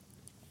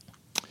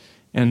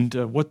 And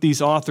what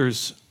these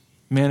authors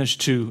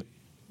managed to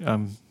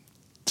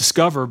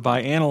discover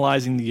by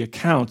analyzing the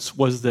accounts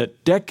was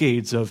that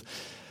decades of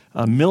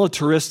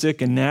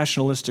militaristic and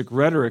nationalistic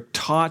rhetoric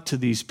taught to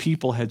these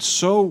people had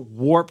so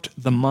warped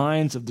the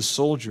minds of the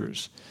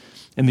soldiers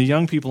and the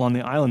young people on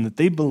the island that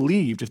they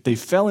believed if they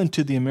fell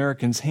into the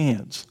Americans'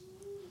 hands,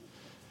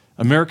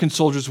 American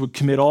soldiers would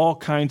commit all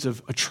kinds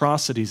of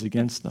atrocities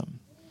against them.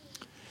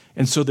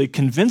 And so they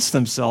convinced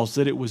themselves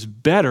that it was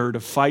better to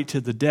fight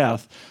to the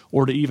death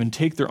or to even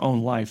take their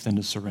own life than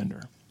to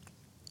surrender.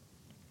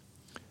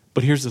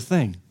 But here's the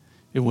thing.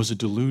 It was a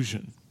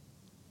delusion.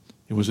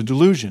 It was a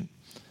delusion.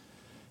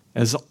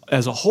 As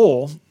a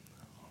whole,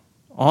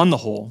 on the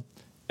whole,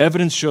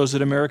 evidence shows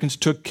that Americans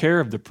took care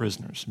of the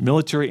prisoners,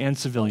 military and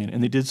civilian,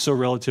 and they did so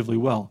relatively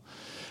well.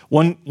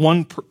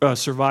 One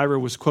survivor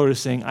was quoted as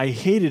saying, "I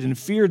hated and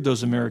feared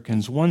those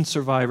Americans." One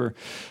survivor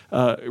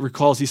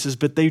recalls, he says,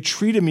 "But they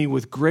treated me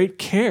with great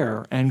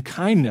care and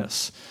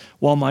kindness,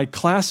 while my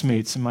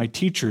classmates and my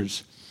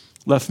teachers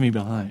left me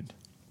behind."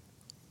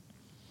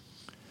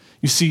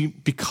 You see,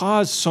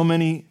 because so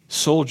many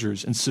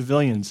soldiers and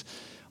civilians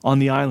on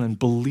the island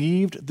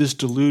believed this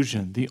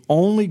delusion, the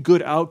only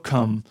good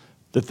outcome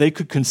that they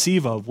could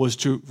conceive of was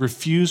to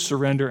refuse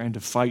surrender and to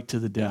fight to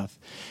the death.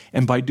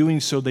 And by doing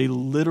so, they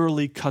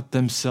literally cut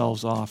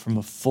themselves off from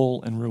a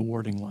full and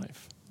rewarding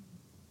life.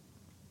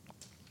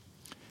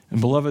 And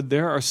beloved,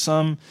 there are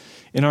some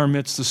in our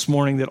midst this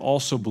morning that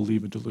also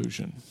believe a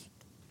delusion.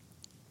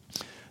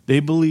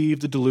 They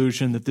believe the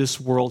delusion that this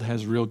world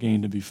has real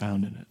gain to be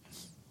found in it.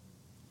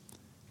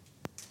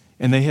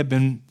 And they have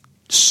been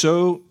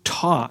so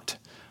taught,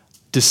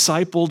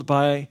 discipled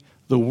by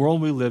the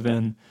world we live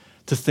in,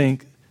 to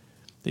think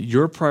that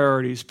your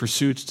priorities,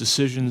 pursuits,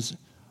 decisions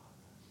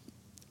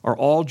are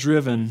all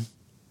driven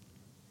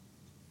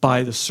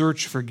by the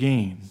search for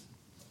gain.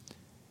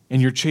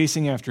 And you're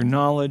chasing after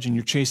knowledge, and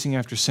you're chasing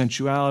after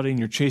sensuality, and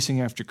you're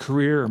chasing after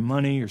career or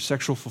money or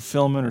sexual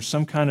fulfillment or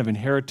some kind of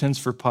inheritance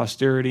for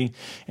posterity,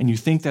 and you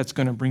think that's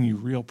going to bring you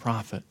real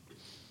profit.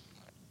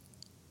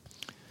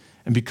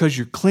 And because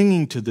you're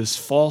clinging to this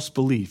false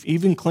belief,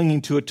 even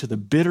clinging to it to the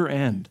bitter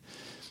end,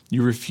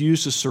 you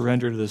refuse to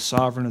surrender to the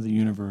sovereign of the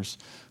universe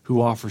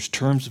who offers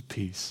terms of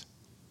peace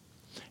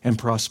and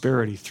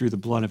prosperity through the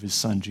blood of his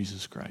Son,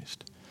 Jesus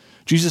Christ.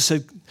 Jesus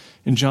said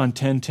in John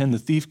 10:10, "The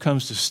thief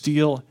comes to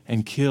steal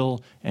and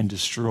kill and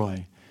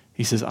destroy."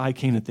 He says, "I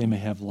came that they may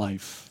have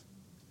life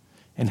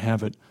and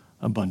have it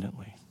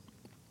abundantly."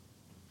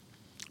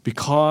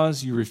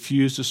 Because you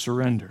refuse to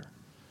surrender,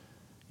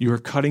 you are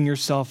cutting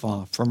yourself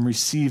off from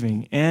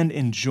receiving and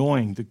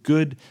enjoying the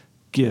good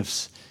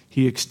gifts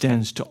he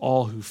extends to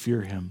all who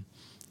fear him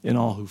and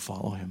all who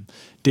follow him.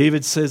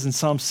 David says in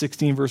Psalm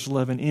 16, verse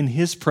 11, "In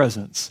his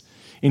presence,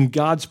 in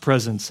God's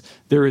presence,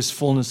 there is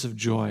fullness of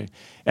joy.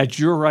 At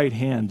your right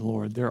hand,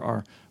 Lord, there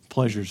are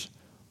pleasures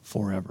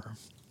forever."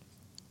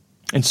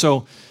 And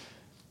so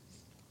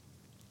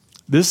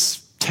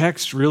this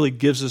text really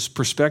gives us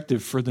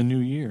perspective for the new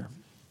year.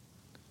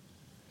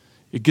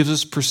 It gives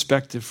us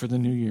perspective for the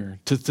new year,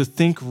 to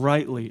think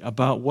rightly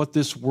about what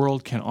this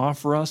world can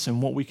offer us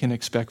and what we can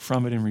expect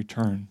from it in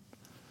return.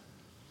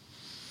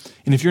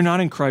 And if you're not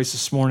in Christ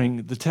this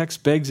morning, the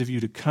text begs of you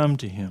to come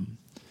to him,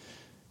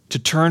 to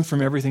turn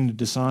from everything that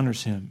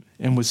dishonors him,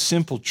 and with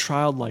simple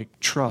childlike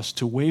trust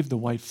to wave the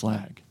white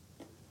flag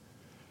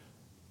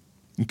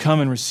and come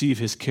and receive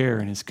his care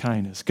and his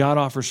kindness. God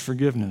offers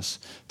forgiveness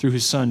through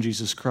his Son,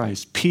 Jesus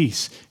Christ,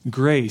 peace,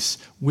 grace,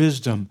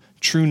 wisdom,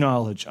 true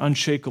knowledge,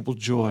 unshakable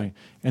joy,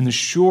 and the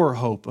sure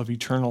hope of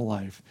eternal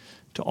life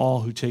to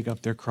all who take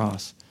up their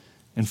cross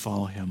and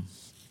follow him.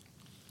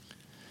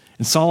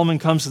 And Solomon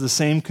comes to the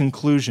same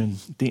conclusion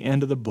at the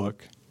end of the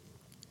book.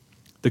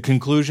 The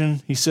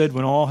conclusion, he said,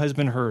 when all has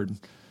been heard,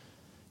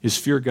 is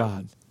fear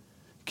God,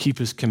 keep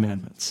his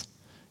commandments.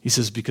 He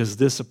says, because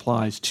this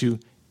applies to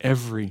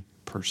every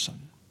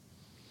person.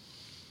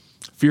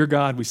 Fear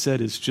God, we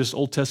said, is just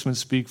Old Testament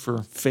speak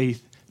for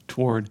faith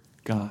toward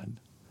God.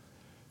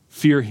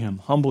 fear him,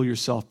 humble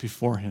yourself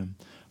before him,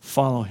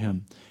 follow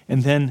him,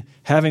 and then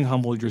having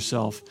humbled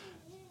yourself,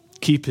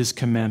 keep his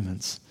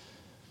commandments.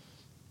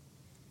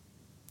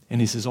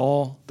 And he says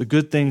all the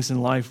good things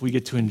in life we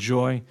get to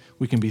enjoy,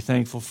 we can be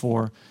thankful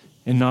for,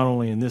 and not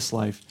only in this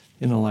life,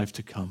 in the life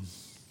to come.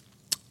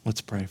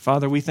 Let's pray.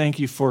 Father, we thank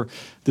you for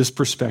this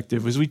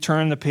perspective. As we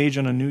turn the page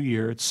on a new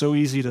year, it's so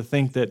easy to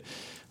think that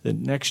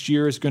next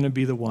year is going to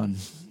be the one.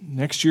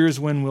 Next year is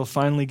when we'll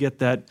finally get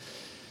that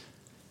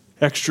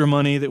extra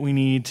money that we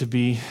need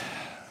to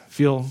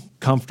feel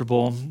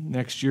comfortable.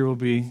 Next year will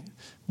be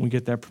when we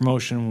get that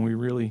promotion, when we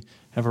really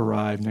have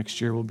arrived.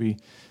 Next year will be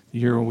the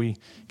year when we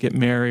get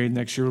married.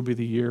 Next year will be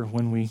the year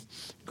when we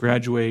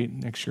graduate.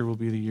 Next year will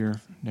be the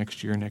year,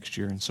 next year,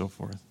 and so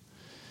forth.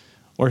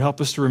 Lord, help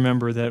us to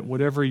remember that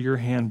whatever your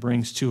hand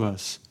brings to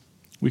us,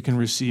 we can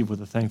receive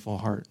with a thankful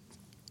heart.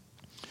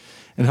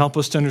 And help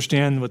us to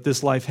understand what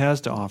this life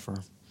has to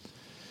offer.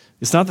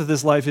 It's not that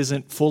this life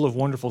isn't full of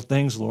wonderful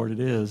things, Lord. It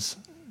is.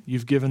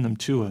 You've given them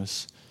to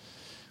us.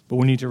 But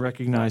we need to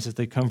recognize that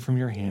they come from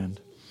your hand.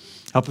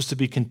 Help us to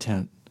be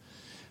content.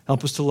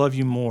 Help us to love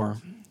you more,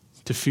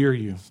 to fear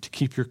you, to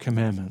keep your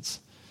commandments.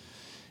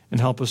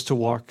 And help us to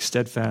walk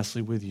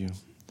steadfastly with you.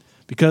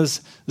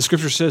 Because the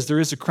scripture says there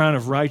is a crown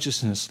of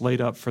righteousness laid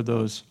up for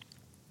those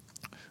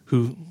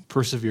who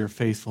persevere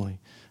faithfully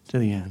to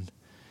the end.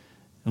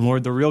 And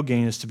Lord, the real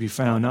gain is to be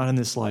found not in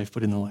this life,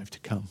 but in the life to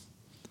come.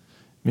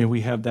 May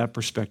we have that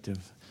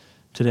perspective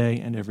today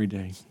and every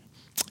day.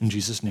 In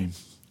Jesus' name,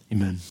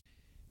 amen.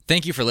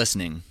 Thank you for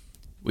listening.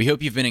 We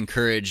hope you've been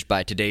encouraged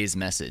by today's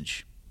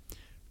message.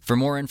 For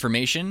more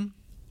information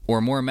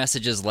or more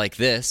messages like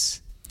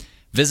this,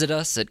 visit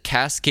us at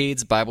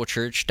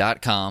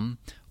cascadesbiblechurch.com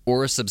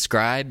or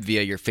subscribe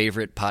via your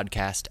favorite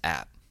podcast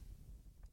app.